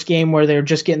the first game where they're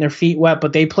just getting their feet wet,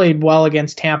 but they played well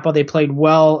against Tampa. They played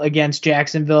well against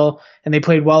Jacksonville, and they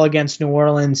played well against New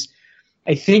Orleans.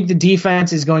 I think the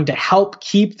defense is going to help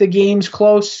keep the games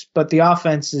close, but the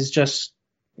offense is just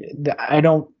I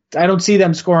don't see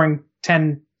them scoring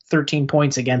 10, 13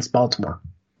 points against Baltimore.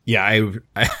 Yeah,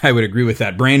 I would agree with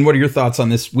that. Brain, what are your thoughts on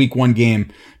this week 1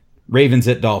 game, Ravens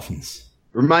at Dolphins?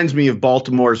 Reminds me of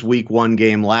Baltimore's week 1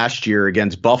 game last year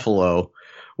against Buffalo,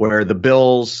 where the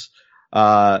Bills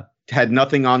had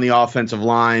nothing on the offensive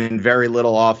line, very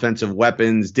little offensive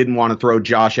weapons, didn't want to throw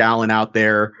Josh Allen out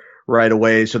there right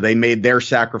away. So they made their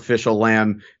sacrificial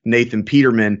lamb, Nathan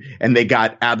Peterman, and they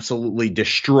got absolutely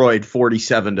destroyed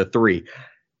 47-3.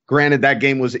 Granted, that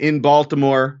game was in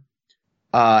Baltimore,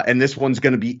 and this one's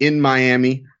going to be in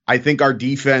Miami. I think our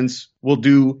defense will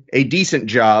do a decent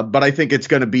job, but I think it's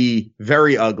going to be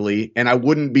very ugly, and I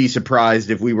wouldn't be surprised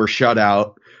if we were shut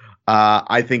out.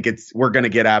 I think we're going to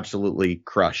get absolutely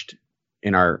crushed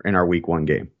in our week 1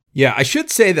 game. Yeah, I should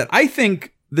say that I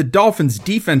think the Dolphins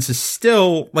defense is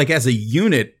still, like, as a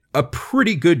unit, a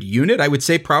pretty good unit. I would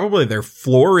say probably their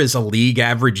floor is a league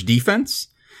average defense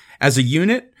as a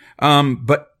unit.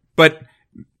 But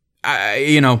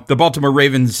the Baltimore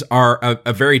Ravens are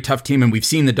a very tough team, and we've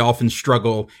seen the Dolphins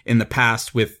struggle in the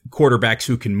past with quarterbacks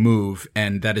who can move,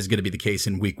 and that is going to be the case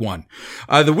in week 1.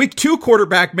 The week 2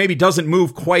 quarterback maybe doesn't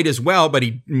move quite as well, but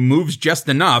he moves just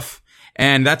enough.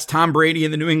 And that's Tom Brady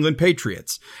and the New England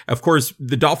Patriots. Of course,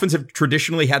 the Dolphins have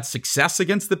traditionally had success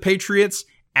against the Patriots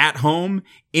at home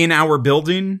in our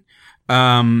building.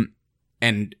 And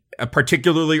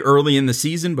particularly early in the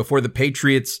season before the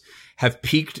Patriots have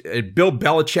peaked. Bill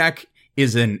Belichick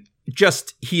is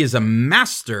he is a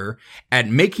master at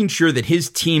making sure that his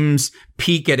teams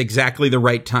peak at exactly the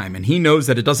right time. And he knows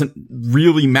that it doesn't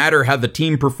really matter how the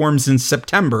team performs in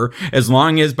September, as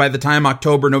long as by the time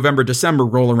October, November, December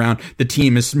roll around, the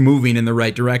team is moving in the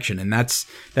right direction. And that's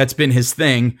been his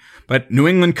thing. But New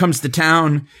England comes to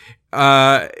town.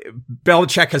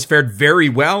 Belichick has fared very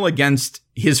well against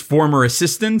his former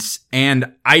assistants,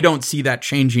 and I don't see that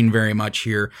changing very much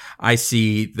here. I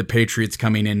see the Patriots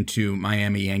coming into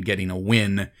Miami and getting a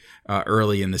win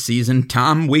early in the season.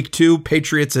 Tom, week 2,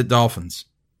 Patriots at Dolphins.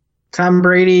 Tom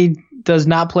Brady does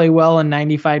not play well in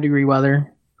 95-degree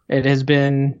weather. It has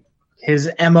been his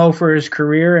MO for his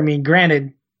career. I mean,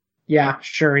 granted, yeah,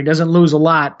 sure, he doesn't lose a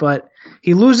lot, but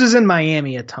he loses in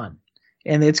Miami a ton.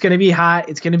 And it's going to be hot.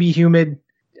 It's going to be humid.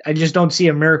 I just don't see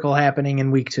a miracle happening in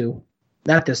week 2.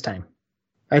 Not this time.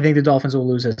 I think the Dolphins will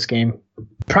lose this game.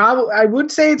 Probably, I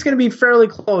would say it's going to be fairly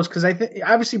close because I think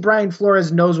obviously Brian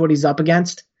Flores knows what he's up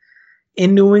against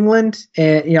in New England,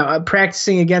 and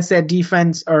practicing against that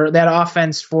defense or that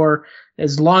offense for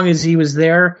as long as he was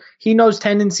there. He knows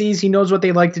tendencies. He knows what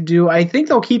they like to do. I think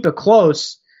they'll keep it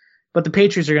close, but the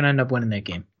Patriots are going to end up winning that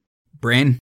game.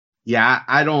 Brain? Yeah,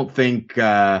 I don't think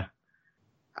the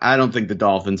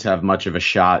Dolphins have much of a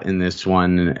shot in this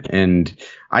one. And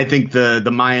I think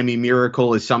the Miami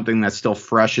Miracle is something that's still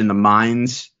fresh in the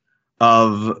minds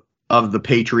of the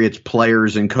Patriots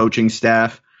players and coaching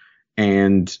staff.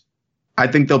 And I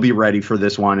think they'll be ready for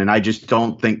this one. And I just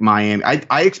don't think Miami,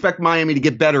 I expect Miami to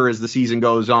get better as the season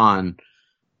goes on.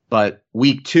 But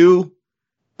week 2,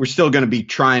 we're still going to be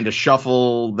trying to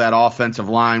shuffle that offensive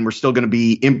line. We're still going to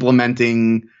be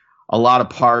implementing a lot of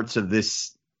parts of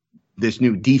this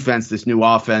new defense, this new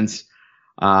offense.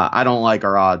 I don't like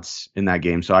our odds in that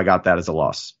game, so I got that as a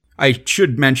loss. I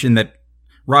should mention that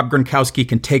Rob Gronkowski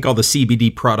can take all the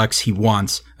CBD products he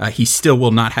wants. He still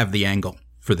will not have the angle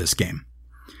for this game.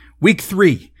 Week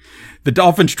 3, the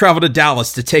Dolphins travel to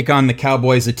Dallas to take on the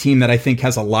Cowboys, a team that I think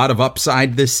has a lot of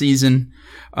upside this season.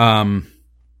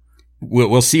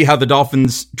 We'll see how the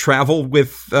Dolphins travel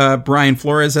with Brian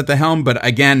Flores at the helm. But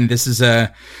again, this is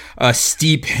a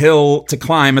steep hill to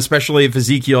climb, especially if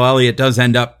Ezekiel Elliott does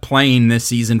end up playing this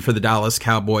season for the Dallas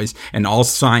Cowboys. And all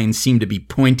signs seem to be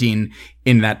pointing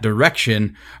in that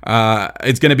direction.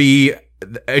 It's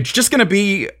just going to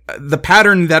be the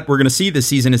pattern that we're going to see this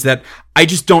season, is that I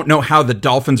just don't know how the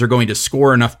Dolphins are going to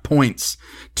score enough points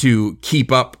to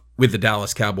keep up with the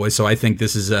Dallas Cowboys. So I think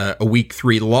this is a week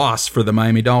 3 loss for the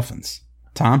Miami Dolphins.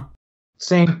 Tom?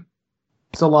 Same.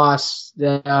 It's a loss.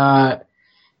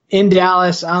 In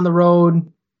Dallas, on the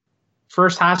road,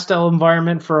 first hostile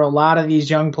environment for a lot of these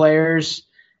young players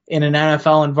in an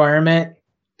NFL environment.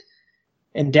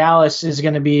 And Dallas is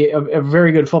going to be a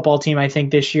very good football team, I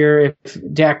think, this year. If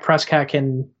Dak Prescott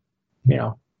can,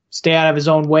 stay out of his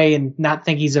own way and not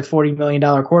think he's a $40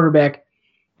 million quarterback,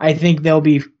 I think they'll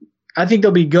be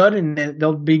good, and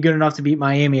they'll be good enough to beat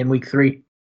Miami in week 3.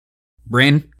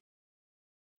 Brain?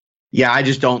 Yeah, I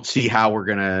just don't see how we're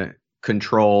going to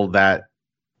control that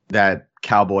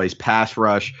Cowboys pass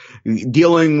rush.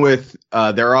 Dealing with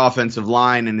their offensive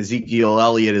line and Ezekiel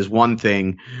Elliott is one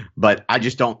thing, but I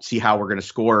just don't see how we're going to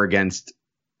score against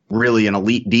really an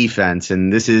elite defense.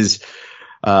 And this is,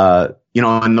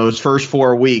 in those first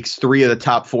 4 weeks, 3 of the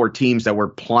top 4 teams that we're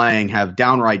playing have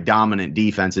downright dominant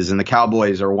defenses, and the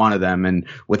Cowboys are one of them. And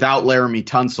without Laremy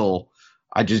Tunsil,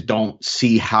 I just don't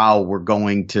see how we're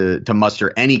going to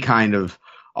muster any kind of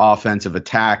offensive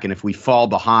attack. And if we fall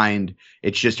behind,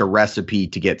 it's just a recipe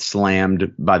to get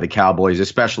slammed by the Cowboys,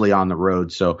 especially on the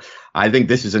road. So I think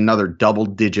this is another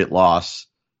double-digit loss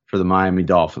for the Miami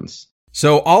Dolphins.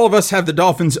 So all of us have the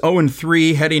Dolphins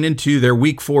 0-3 heading into their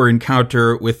week 4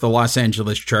 encounter with the Los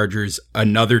Angeles Chargers,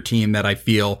 another team that I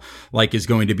feel like is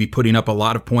going to be putting up a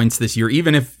lot of points this year,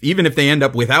 even if they end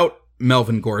up without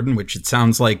Melvin Gordon, which it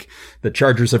sounds like the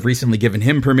Chargers have recently given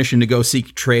him permission to go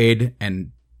seek trade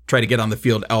and try to get on the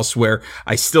field elsewhere.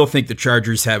 I still think the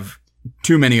Chargers have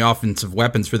too many offensive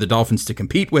weapons for the Dolphins to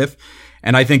compete with.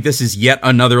 And I think this is yet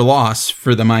another loss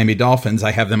for the Miami Dolphins.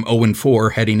 I have them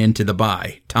 0-4 heading into the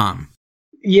bye. Tom?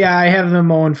 Yeah, I have them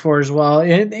 0-4 as well.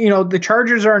 And, the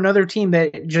Chargers are another team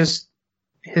that just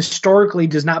historically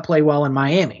does not play well in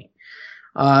Miami.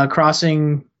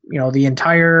 Crossing, the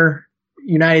entire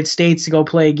United States to go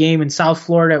play a game in South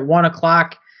Florida at 1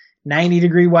 o'clock,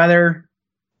 90-degree weather.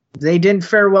 They didn't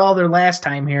fare well their last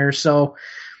time here. So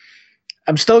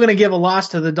I'm still going to give a loss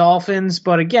to the Dolphins.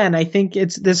 But again, I think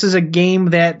this is a game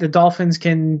that the Dolphins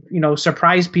can,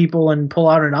 surprise people and pull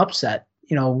out an upset.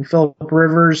 Phillip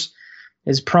Rivers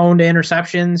is prone to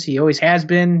interceptions. He always has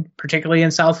been, particularly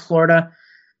in South Florida.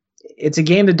 It's a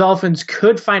game the Dolphins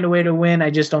could find a way to win.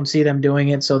 I just don't see them doing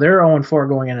it. So they're 0-4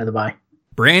 going into the bye.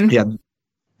 Brain? Yeah.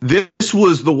 This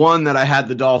was the one that I had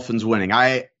the Dolphins winning.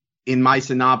 In my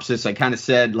synopsis, I kind of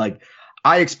said,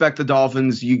 I expect the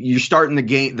Dolphins, you're starting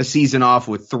the season off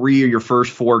with 3 of your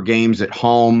first 4 games at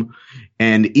home.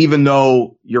 And even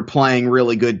though you're playing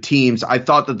really good teams, I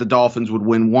thought that the Dolphins would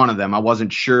win one of them. I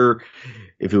wasn't sure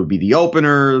if it would be the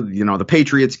opener, the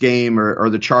Patriots game or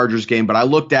the Chargers game. But I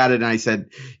looked at it and I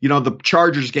said, the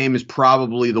Chargers game is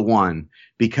probably the one,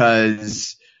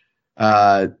 because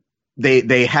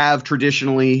They have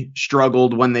traditionally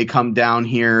struggled when they come down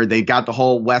here. They got the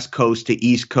whole West Coast to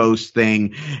East Coast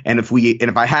thing. And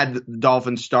if I had the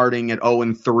Dolphins starting at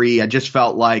 0-3, I just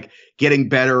felt like getting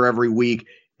better every week.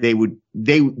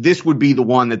 This would be the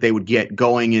one that they would get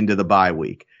going into the bye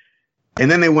week. And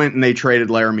then they went and they traded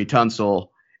Laremy Tunsil.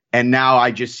 And now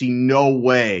I just see no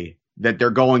way that they're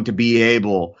going to be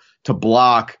able to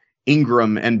block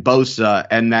Ingram and Bosa,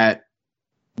 and that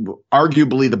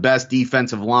arguably the best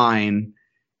defensive line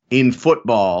in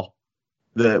football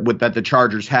that the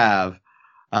Chargers have.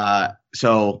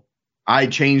 So I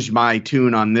changed my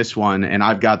tune on this one, and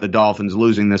I've got the Dolphins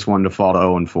losing this one to fall to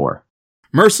 0-4.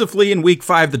 Mercifully, in week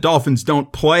 5, the Dolphins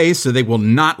don't play, so they will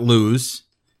not lose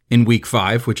in week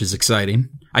 5, which is exciting.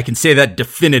 I can say that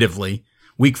definitively.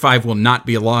 Week 5 will not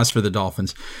be a loss for the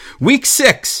Dolphins. Week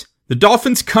 6, the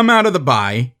Dolphins come out of the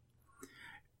bye.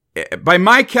 By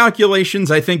my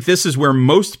calculations, I think this is where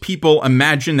most people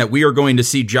imagine that we are going to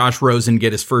see Josh Rosen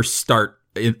get his first start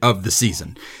of the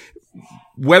season.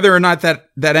 Whether or not that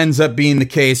ends up being the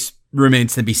case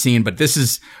remains to be seen. But this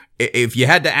is, if you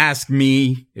had to ask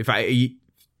me, if I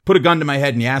put a gun to my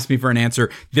head and you asked me for an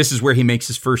answer, this is where he makes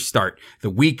his first start. The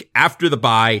week after the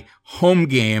bye, home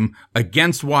game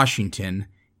against Washington.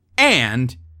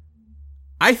 And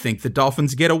I think the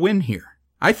Dolphins get a win here.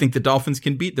 I think the Dolphins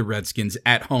can beat the Redskins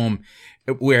at home,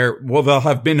 where, well, they'll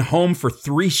have been home for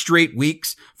 3 straight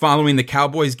weeks following the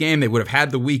Cowboys game. They would have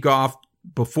had the week off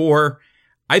before.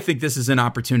 I think this is an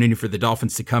opportunity for the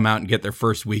Dolphins to come out and get their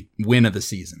first week win of the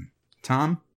season.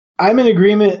 Tom? I'm in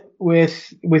agreement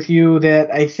with you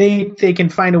that I think they can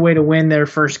find a way to win their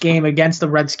first game against the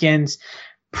Redskins,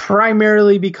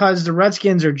 primarily because the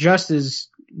Redskins are just as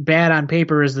bad on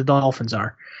paper as the Dolphins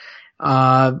are.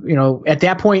 At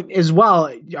that point as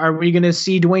well, are we going to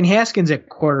see Dwayne Haskins at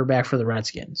quarterback for the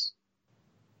Redskins?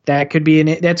 That's going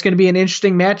to be an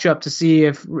interesting matchup to see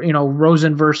if,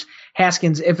 Rosen versus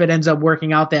Haskins, if it ends up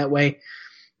working out that way.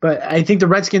 But I think the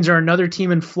Redskins are another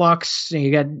team in flux.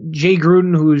 You got Jay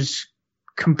Gruden, who's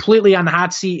completely on the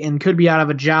hot seat and could be out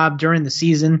of a job during the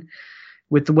season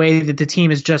with the way that the team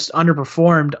has just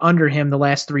underperformed under him the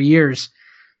last 3 years.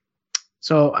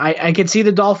 So I could see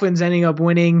the Dolphins ending up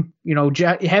winning,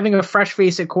 having a fresh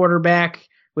face at quarterback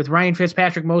with Ryan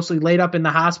Fitzpatrick mostly laid up in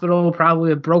the hospital, probably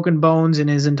with broken bones in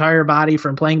his entire body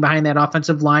from playing behind that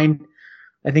offensive line.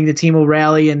 I think the team will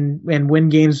rally and win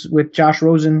games with Josh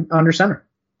Rosen under center.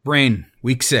 Brain,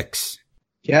 week 6.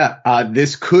 Yeah,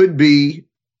 this could be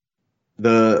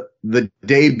the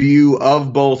debut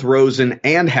of both Rosen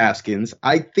and Haskins.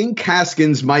 I think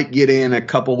Haskins might get in a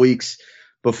couple weeks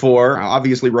before.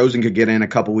 Obviously, Rosen could get in a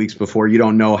couple weeks before. You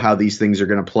don't know how these things are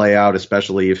going to play out,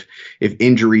 especially if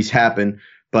injuries happen.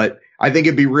 But I think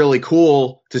it'd be really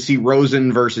cool to see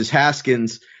Rosen versus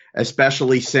Haskins,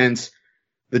 especially since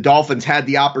the Dolphins had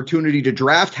the opportunity to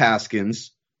draft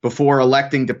Haskins before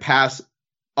electing to pass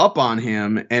up on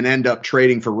him and end up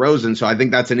trading for Rosen. So I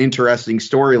think that's an interesting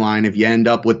storyline if you end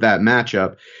up with that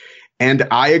matchup. And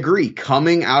I agree,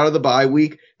 coming out of the bye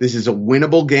week, this is a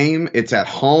winnable game. It's at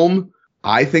home.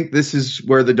 I think this is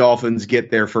where the Dolphins get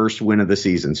their first win of the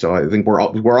season. So I think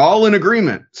we're all in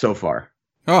agreement so far.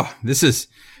 Oh, this is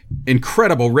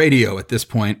incredible radio at this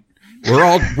point. We're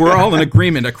all in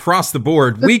agreement across the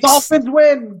board. The Dolphins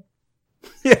win.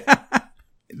 Yeah.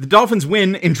 The Dolphins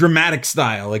win in dramatic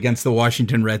style against the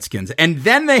Washington Redskins. And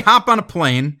then they hop on a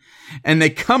plane and they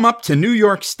come up to New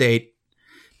York State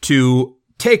to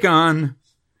take on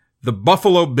the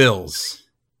Buffalo Bills.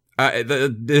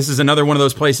 This is another one of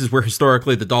those places where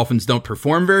historically the Dolphins don't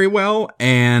perform very well.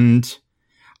 And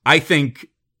I think,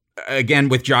 again,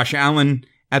 with Josh Allen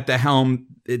at the helm,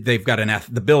 they've got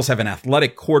the Bills have an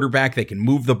athletic quarterback. They can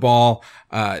move the ball.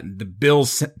 The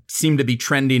Bills seem to be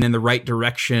trending in the right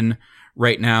direction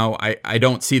right now. I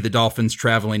don't see the Dolphins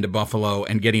traveling to Buffalo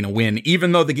and getting a win,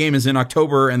 even though the game is in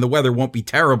October and the weather won't be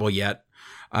terrible yet.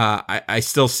 I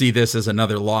still see this as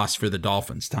another loss for the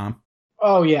Dolphins, Tom.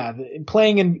 Oh, yeah.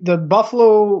 Playing in the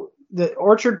Buffalo, the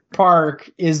Orchard Park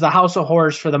is the house of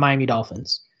horrors for the Miami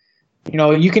Dolphins.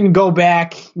 You can go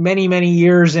back many, many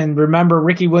years and remember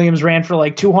Ricky Williams ran for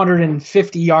like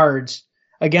 250 yards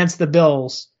against the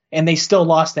Bills, and they still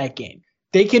lost that game.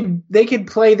 They could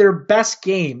play their best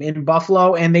game in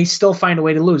Buffalo, and they still find a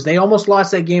way to lose. They almost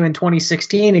lost that game in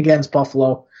 2016 against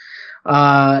Buffalo.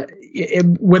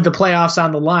 With the playoffs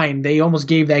on the line, they almost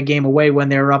gave that game away when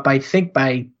they were up, I think,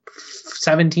 by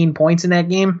 17 points in that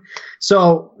game.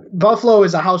 So Buffalo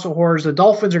is a house of horrors. The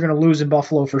Dolphins are going to lose in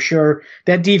Buffalo for sure.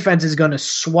 That defense is going to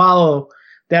swallow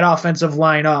that offensive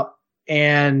line up,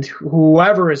 and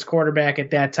whoever is quarterback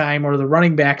at that time or the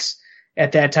running backs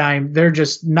at that time, they're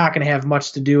just not going to have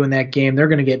much to do in that game. They're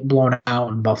going to get blown out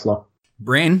in Buffalo.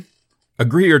 Brain,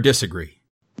 agree or disagree?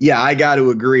 Yeah, I got to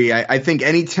agree. I think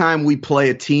anytime we play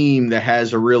a team that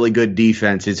has a really good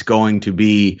defense, it's going to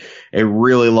be a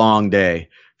really long day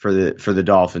for the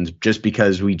Dolphins, just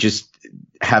because we just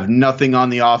have nothing on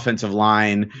the offensive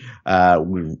line.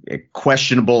 We're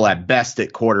questionable at best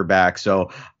at quarterback.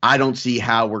 So I don't see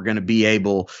how we're going to be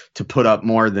able to put up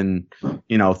more than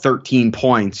 13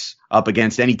 points up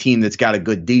against any team that's got a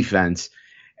good defense.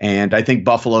 And I think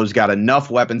Buffalo's got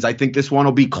enough weapons. I think this one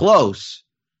will be close,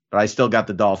 but I still got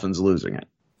the Dolphins losing it.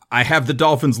 I have the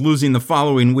Dolphins losing the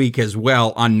following week as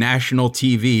well on national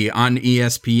TV on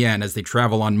ESPN as they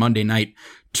travel on Monday night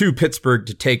to Pittsburgh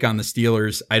to take on the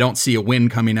Steelers. I don't see a win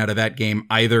coming out of that game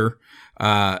either.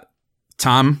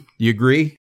 Tom, you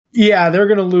agree? Yeah, they're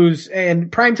going to lose.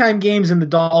 And primetime games and the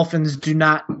Dolphins do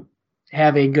not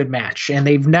have a good match. And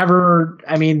they've never,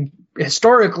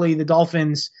 historically, the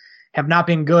Dolphins have not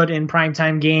been good in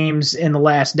primetime games in the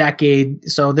last decade.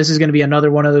 So this is going to be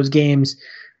another one of those games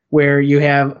where you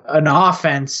have an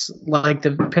offense like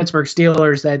the Pittsburgh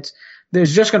Steelers that's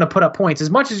just going to put up points. As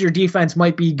much as your defense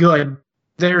might be good,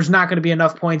 there's not going to be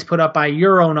enough points put up by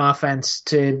your own offense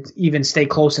to even stay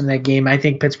close in that game. I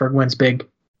think Pittsburgh wins big.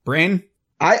 Brain?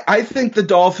 I think the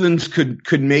Dolphins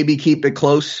could maybe keep it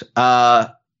close.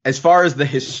 As far as the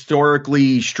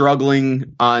historically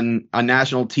struggling on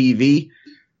national TV,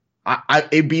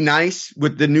 it'd be nice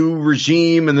with the new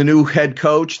regime and the new head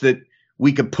coach that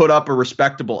we could put up a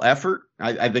respectable effort.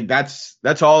 I think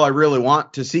that's all I really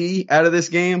want to see out of this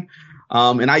game.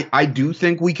 And I do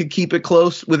think we could keep it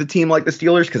close with a team like the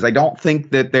Steelers, because I don't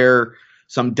think that they're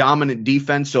some dominant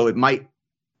defense. So it might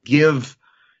give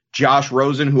Josh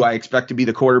Rosen, who I expect to be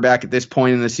the quarterback at this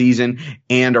point in the season,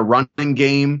 and a running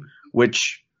game,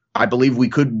 which I believe we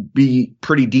could be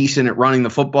pretty decent at running the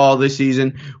football this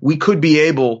season. We could be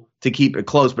able to keep it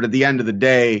close. But at the end of the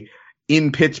day,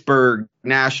 in Pittsburgh,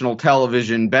 national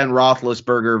television, Ben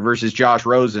Roethlisberger versus Josh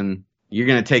Rosen, you're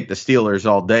going to take the Steelers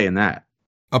all day in that.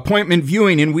 Appointment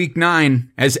viewing in Week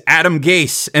 9 as Adam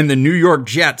Gase and the New York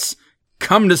Jets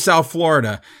come to South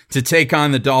Florida to take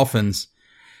on the Dolphins.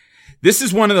 This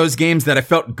is one of those games that I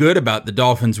felt good about the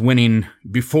Dolphins winning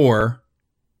before.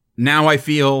 Now I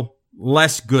feel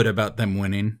less good about them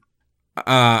winning.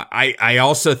 I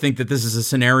also think that this is a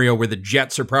scenario where the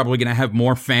Jets are probably going to have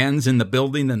more fans in the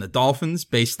building than the Dolphins,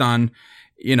 based on,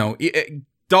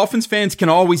 Dolphins fans can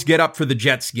always get up for the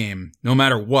Jets game, no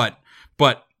matter what.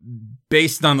 But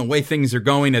based on the way things are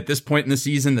going at this point in the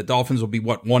season, the Dolphins will be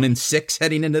 1-6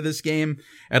 heading into this game,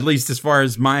 at least as far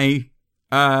as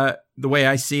the way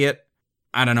I see it.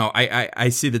 I don't know. I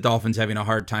see the Dolphins having a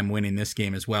hard time winning this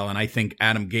game as well. And I think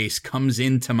Adam Gase comes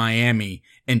into Miami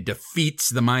and defeats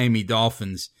the Miami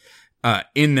Dolphins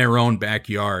in their own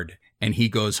backyard, and he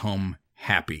goes home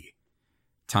happy.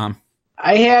 Tom?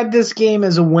 I had this game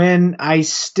as a win. I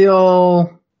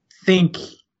still think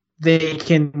they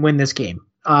can win this game.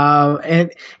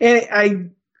 And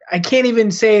I can't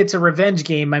even say it's a revenge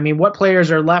game. I mean, what players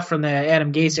are left from the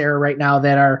Adam Gase era right now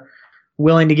that are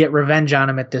willing to get revenge on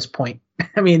him at this point?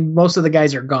 I mean, most of the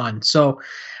guys are gone. So,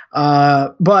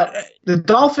 but the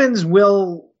Dolphins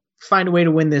will find a way to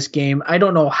win this game. I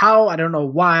don't know how. I don't know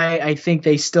why. I think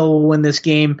they still will win this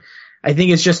game. I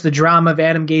think it's just the drama of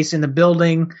Adam Gase in the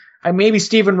building. Maybe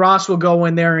Stephen Ross will go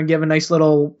in there and give a nice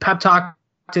little pep talk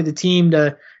to the team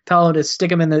to tell him to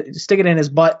stick it in his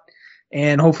butt,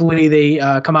 and hopefully they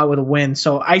come out with a win.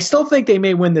 So I still think they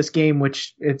may win this game,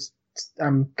 which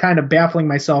I'm kind of baffling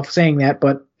myself saying that,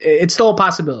 but it's still a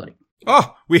possibility.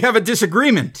 Oh, we have a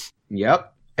disagreement.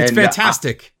 Yep. It's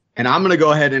fantastic. And I'm going to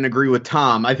go ahead and agree with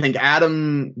Tom. I think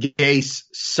Adam Gase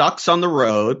sucks on the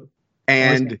road,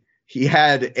 and he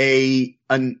had a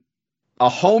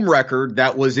home record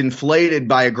that was inflated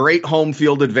by a great home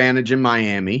field advantage in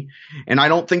Miami. And I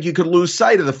don't think you could lose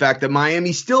sight of the fact that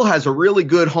Miami still has a really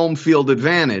good home field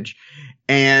advantage.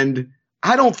 And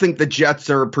I don't think the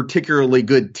Jets are a particularly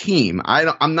good team.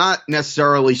 I'm not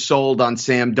necessarily sold on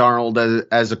Sam Darnold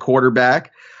as a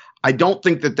quarterback. I don't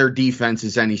think that their defense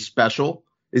is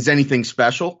anything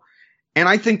special. And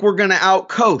I think we're going to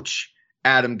outcoach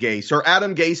Adam Gase, or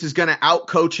Adam Gase is going to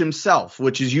outcoach himself,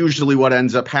 which is usually what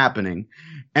ends up happening.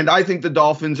 And I think the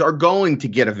Dolphins are going to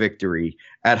get a victory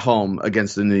at home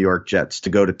against the New York Jets to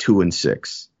go to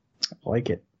 2-6. I like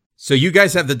it. So you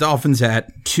guys have the Dolphins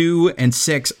at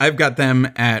 2-6. I've got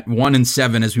them at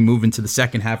 1-7 as we move into the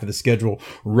second half of the schedule,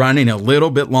 running a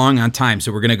little bit long on time.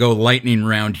 So we're going to go lightning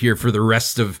round here for the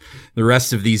rest of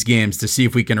these games to see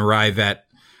if we can arrive at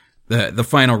the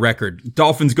final record.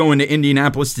 Dolphins going to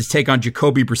Indianapolis to take on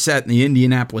Jacoby Brissett and the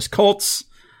Indianapolis Colts.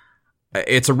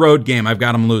 It's a road game. I've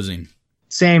got them losing.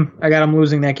 Same. I got them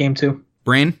losing that game too.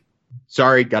 Brain?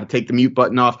 Sorry, got to take the mute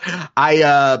button off.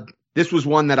 This was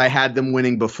one that I had them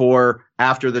winning before.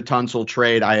 After the Tunsil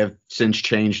trade, I have since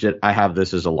changed it. I have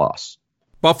this as a loss.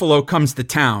 Buffalo comes to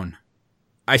town.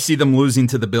 I see them losing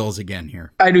to the Bills again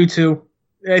here. I do too.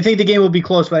 I think the game will be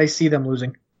close, but I see them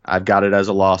losing. I've got it as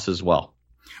a loss as well.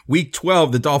 Week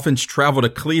 12, the Dolphins travel to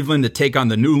Cleveland to take on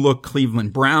the new-look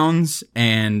Cleveland Browns.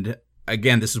 And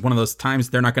again, this is one of those times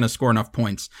they're not going to score enough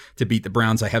points to beat the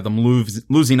Browns. I have them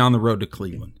losing on the road to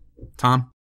Cleveland. Tom?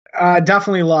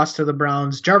 Definitely lost to the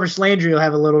Browns. Jarvis Landry will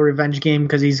have a little revenge game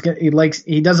because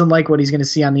he doesn't like what he's going to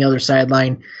see on the other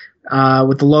sideline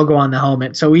with the logo on the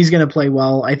helmet. So he's going to play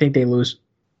well. I think they lose.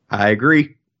 I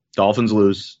agree. Dolphins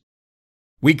lose.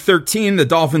 Week 13, the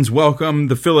Dolphins welcome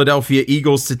the Philadelphia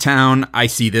Eagles to town. I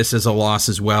see this as a loss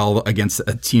as well against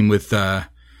a team with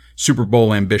Super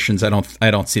Bowl ambitions. I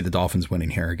don't see the Dolphins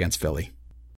winning here against Philly.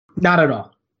 Not at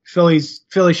all. Philly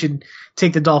should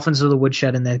take the Dolphins to the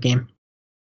woodshed in that game.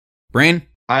 Brain?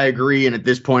 I agree. And at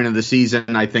this point of the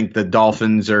season, I think the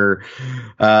Dolphins are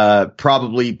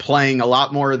probably playing a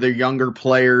lot more of their younger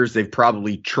players. They've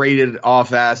probably traded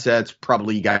off assets,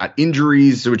 probably got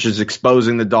injuries, which is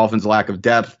exposing the Dolphins' lack of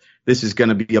depth. This is going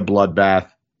to be a bloodbath.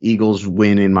 Eagles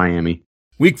win in Miami.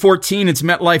 Week 14, it's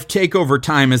MetLife takeover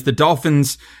time as the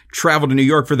Dolphins travel to New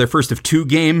York for their first of 2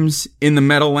 games in the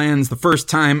Meadowlands. The first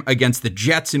time against the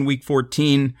Jets in Week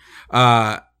 14.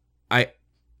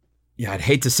 I'd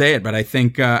hate to say it, but I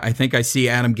think I see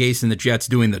Adam Gase and the Jets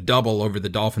doing the double over the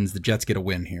Dolphins. The Jets get a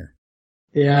win here.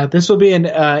 Yeah, this will be an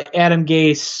Adam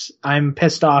Gase I'm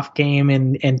pissed off game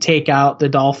and take out the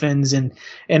Dolphins and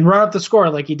run up the score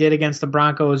like he did against the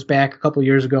Broncos back a couple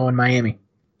years ago in Miami.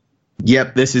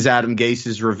 Yep, this is Adam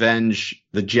Gase's revenge.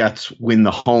 The Jets win the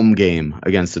home game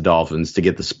against the Dolphins to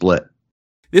get the split.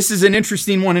 This is an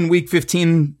interesting one in Week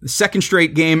 15, the second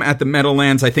straight game at the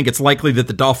Meadowlands. I think it's likely that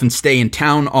the Dolphins stay in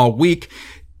town all week.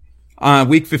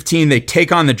 Week 15, they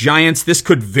take on the Giants. This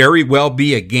could very well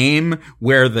be a game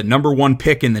where the number 1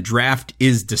 pick in the draft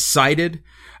is decided.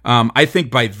 I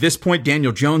think by this point,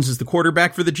 Daniel Jones is the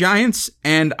quarterback for the Giants,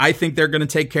 and I think they're going to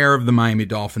take care of the Miami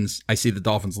Dolphins. I see the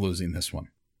Dolphins losing this one.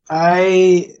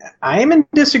 I am in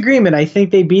disagreement. I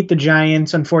think they beat the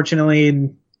Giants, unfortunately,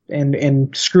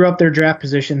 and screw up their draft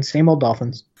position. Same old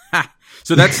Dolphins.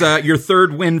 So that's your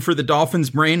third win for the Dolphins.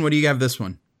 Brain, what do you have this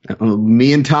one?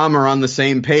 Me and Tom are on the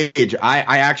same page.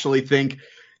 I actually think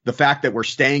the fact that we're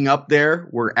staying up there,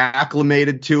 we're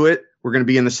acclimated to it. We're going to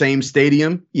be in the same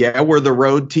stadium. Yeah, we're the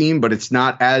road team, but it's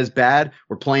not as bad.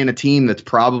 We're playing a team that's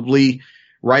probably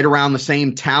right around the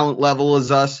same talent level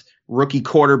as us. Rookie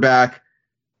quarterback.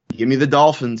 Give me the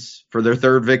Dolphins for their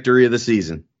third victory of the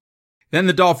season. Then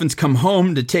the Dolphins come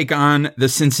home to take on the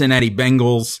Cincinnati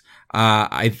Bengals.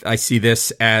 I see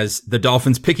this as the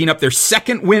Dolphins picking up their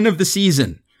second win of the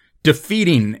season,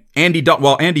 defeating Andy Dalton.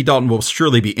 Well, Andy Dalton will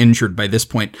surely be injured by this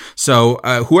point. So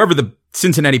whoever the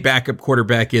Cincinnati backup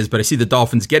quarterback is, but I see the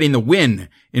Dolphins getting the win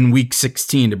in Week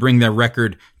 16 to bring their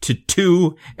record to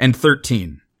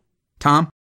 2-13. Tom?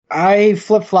 I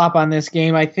flip-flop on this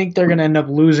game. I think they're going to end up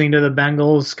losing to the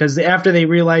Bengals because after they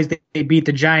realize they beat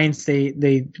the Giants,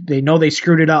 they know they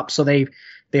screwed it up, so they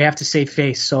have to save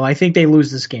face. So I think they lose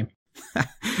this game.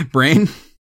 Brain?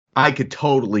 I could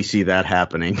totally see that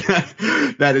happening.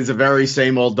 That is a very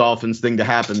same old Dolphins thing to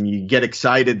happen. You get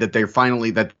excited that they're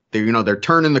finally they're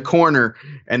turning the corner,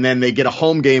 and then they get a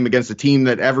home game against a team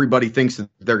that everybody thinks that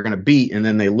they're going to beat, and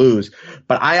then they lose.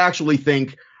 But I actually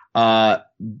think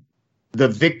the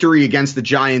victory against the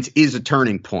Giants is a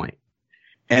turning point.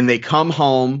 And they come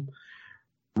home.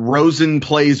 Rosen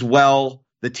plays well.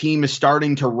 The team is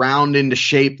starting to round into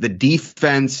shape. The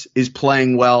defense is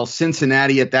playing well.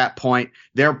 Cincinnati at that point,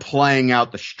 they're playing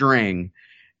out the string.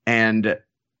 And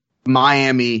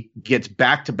Miami gets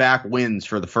back-to-back wins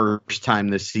for the first time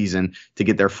this season to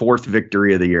get their 4th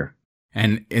victory of the year.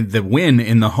 And the win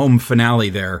in the home finale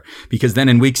there, because then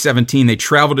in Week 17, they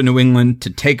travel to New England to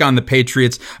take on the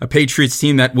Patriots, a Patriots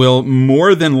team that will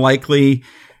more than likely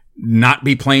not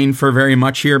be playing for very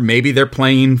much here. Maybe they're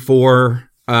playing for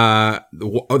the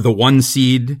 1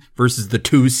 seed versus the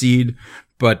 2 seed.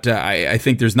 But I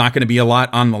think there's not going to be a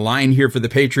lot on the line here for the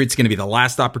Patriots. It's going to be the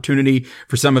last opportunity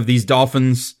for some of these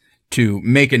Dolphins to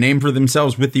make a name for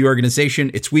themselves with the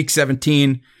organization. It's Week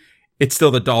 17. It's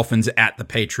still the Dolphins at the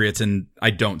Patriots, and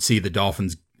I don't see the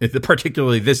Dolphins,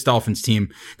 particularly this Dolphins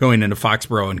team, going into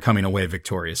Foxborough and coming away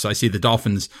victorious. So I see the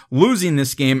Dolphins losing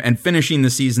this game and finishing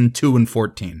the season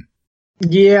 2-14.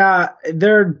 Yeah,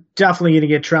 they're definitely going to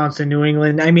get trounced in New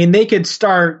England. I mean, they could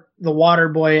start the water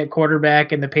boy at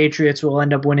quarterback, and the Patriots will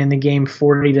end up winning the game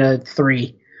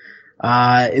 40-3.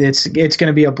 It's going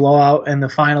to be a blowout in the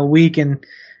final week, and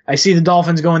I see the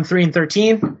Dolphins going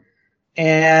 3-13.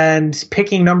 And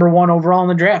picking number 1 overall in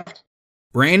the draft.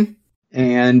 Brain?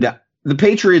 And the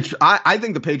Patriots, I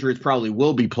think the Patriots probably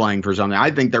will be playing for something.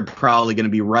 I think they're probably going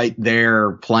to be right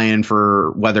there playing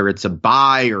for whether it's a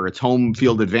bye or it's home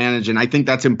field advantage. And I think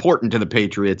that's important to the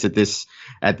Patriots at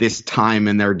this time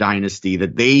in their dynasty,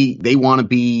 that they want to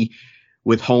be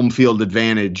with home field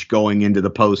advantage going into the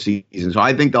postseason. So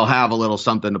I think they'll have a little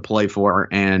something to play for.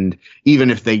 And even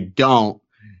if they don't,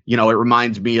 it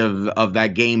reminds me of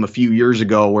that game a few years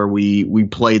ago where we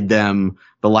played them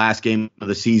the last game of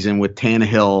the season with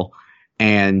Tannehill,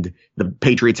 and the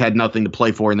Patriots had nothing to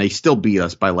play for, and they still beat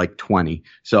us by like 20.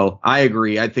 So I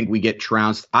agree. I think we get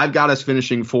trounced. I've got us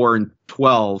finishing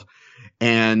 4-12,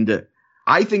 and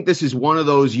I think this is one of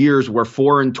those years where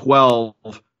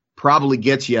 4-12 probably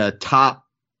gets you a top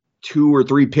 2 or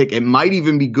 3 pick. It might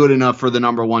even be good enough for the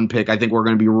number 1 pick. I think we're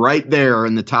going to be right there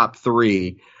in the top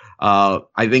 3.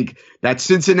 I think that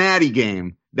Cincinnati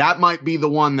game, that might be the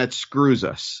one that screws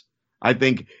us. I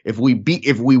think if we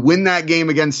win that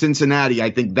game against Cincinnati, I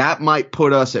think that might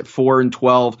put us at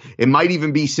 4-12. It might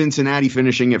even be Cincinnati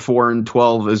finishing at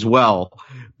 4-12 as well.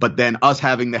 But then us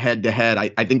having the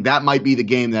head-to-head, I think that might be the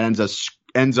game that ends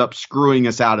ends up screwing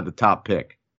us out of the top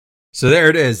pick. So there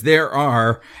it is. There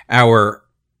are our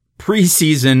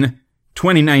preseason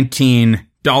 2019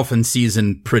 Dolphin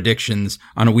season predictions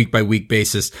on a week-by-week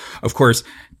basis. Of course,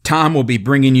 Tom will be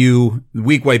bringing you the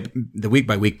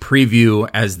week-by-week preview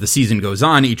as the season goes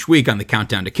on each week on the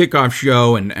Countdown to Kickoff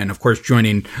show. And of course,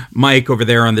 joining Mike over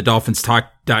there on the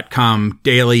DolphinsTalk.com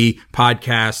daily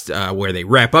podcast, where they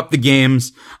wrap up the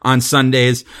games on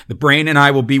Sundays. The Brain and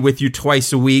I will be with you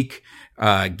twice a week,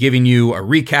 giving you a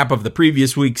recap of the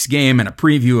previous week's game and a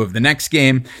preview of the next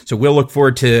game. So we'll look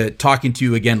forward to talking to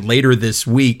you again later this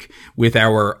week with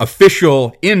our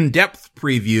official in-depth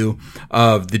preview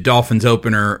of the Dolphins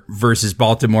opener versus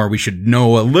Baltimore. We should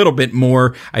know a little bit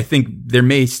more. I think there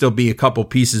may still be a couple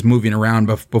pieces moving around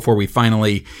before we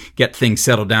finally get things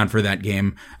settled down for that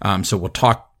game. So we'll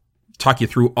talk you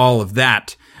through all of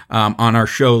that on our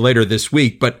show later this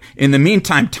week. But in the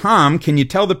meantime, Tom, can you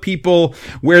tell the people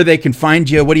where they can find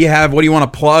you? What do you have? What do you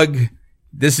want to plug?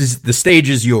 The stage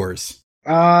is yours.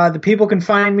 The people can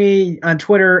find me on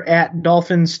Twitter at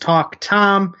Dolphins Talk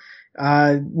Tom.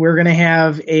 We're going to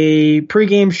have a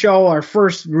pregame show, our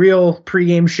first real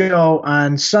pregame show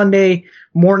on Sunday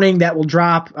morning that will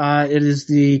drop. It is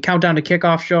the Countdown to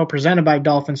Kickoff show presented by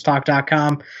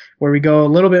DolphinsTalk.com, where we go a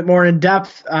little bit more in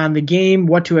depth on the game,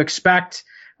 what to expect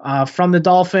from the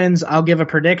Dolphins. I'll give a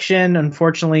prediction.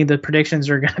 Unfortunately, the predictions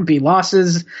are going to be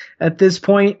losses at this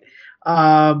point.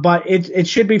 But it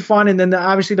should be fun. And then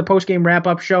obviously the post-game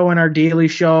wrap-up show and our daily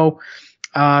show,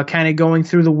 kind of going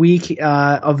through the week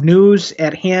of news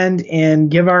at hand and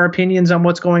give our opinions on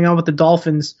what's going on with the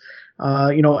Dolphins.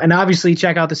 And obviously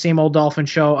check out the Same Old Dolphin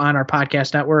Show on our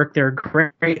podcast network. They're a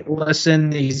great listen.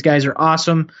 These guys are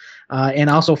awesome. And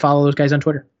also follow those guys on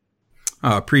Twitter.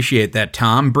 Appreciate that,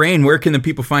 Tom. Brain, where can the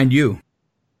people find you?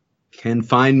 Can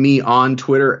find me on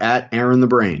Twitter at Aaron the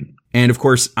Brain. And of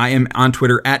course, I am on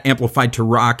Twitter at Amplified to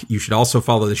Rock. You should also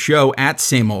follow the show at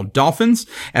Same Old Dolphins.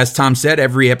 As Tom said,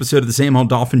 every episode of the Same Old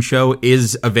Dolphin Show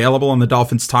is available on the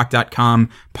DolphinsTalk.com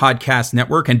podcast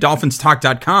network. And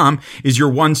DolphinsTalk.com is your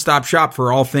one-stop shop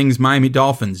for all things Miami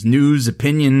Dolphins. News,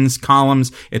 opinions,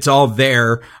 columns. It's all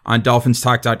there on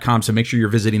DolphinsTalk.com. So make sure you're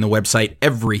visiting the website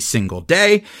every single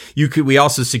day. We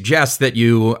also suggest that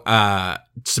you,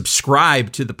 subscribe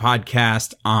to the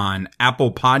podcast on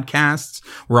Apple Podcasts.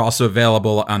 We're also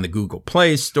available on the Google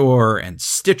Play Store and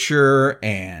Stitcher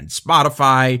and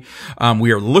Spotify.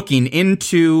 We are looking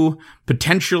into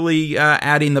potentially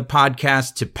adding the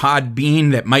podcast to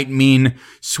Podbean. That might mean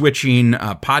switching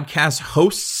podcast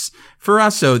hosts for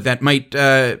us. So that might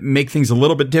make things a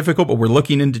little bit difficult, but we're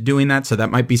looking into doing that. So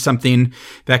that might be something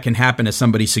that can happen, as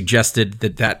somebody suggested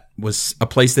that was a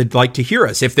place they'd like to hear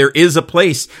us. If there is a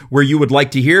place where you would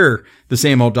like to hear the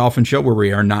Same Old Dolphin Show where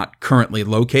we are not currently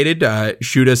located,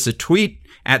 shoot us a tweet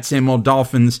at Same Old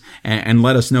Dolphins and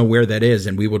let us know where that is.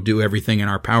 And we will do everything in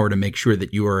our power to make sure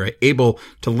that you are able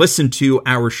to listen to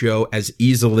our show as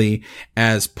easily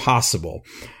as possible.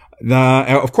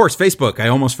 Of course, Facebook. I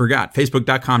almost forgot.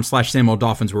 Facebook.com/Same Old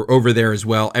Dolphins. We're over there as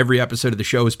well. Every episode of the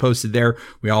show is posted there.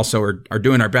 We also are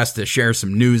doing our best to share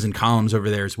some news and columns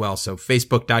over there as well. So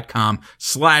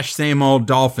Facebook.com/Same Old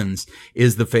Dolphins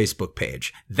is the Facebook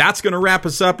page. That's going to wrap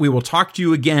us up. We will talk to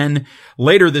you again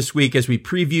later this week as we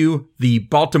preview the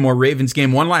Baltimore Ravens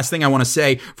game. One last thing I want to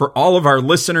say for all of our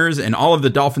listeners and all of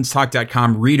the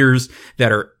DolphinsTalk.com readers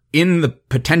that are in the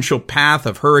potential path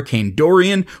of Hurricane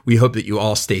Dorian, we hope that you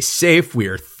all stay safe. We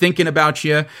are thinking about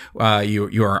you.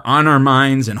 You are on our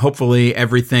minds, and hopefully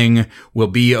everything will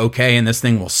be okay, and this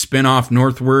thing will spin off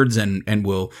northwards and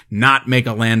will not make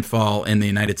a landfall in the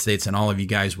United States, and all of you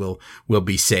guys will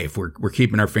be safe. We're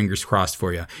keeping our fingers crossed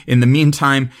for you. In the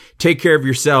meantime, take care of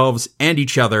yourselves and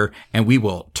each other, and we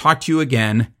will talk to you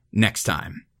again next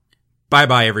time.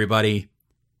 Bye-bye, everybody.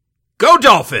 Go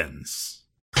Dolphins!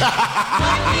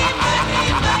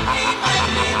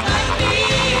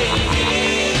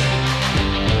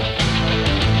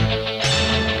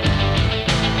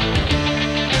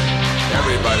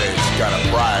 Everybody's got a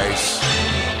price.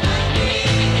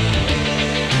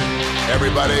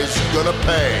 Everybody's gonna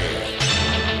pay.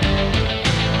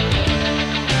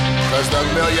 'Cause the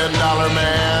 $1 Million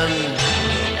Man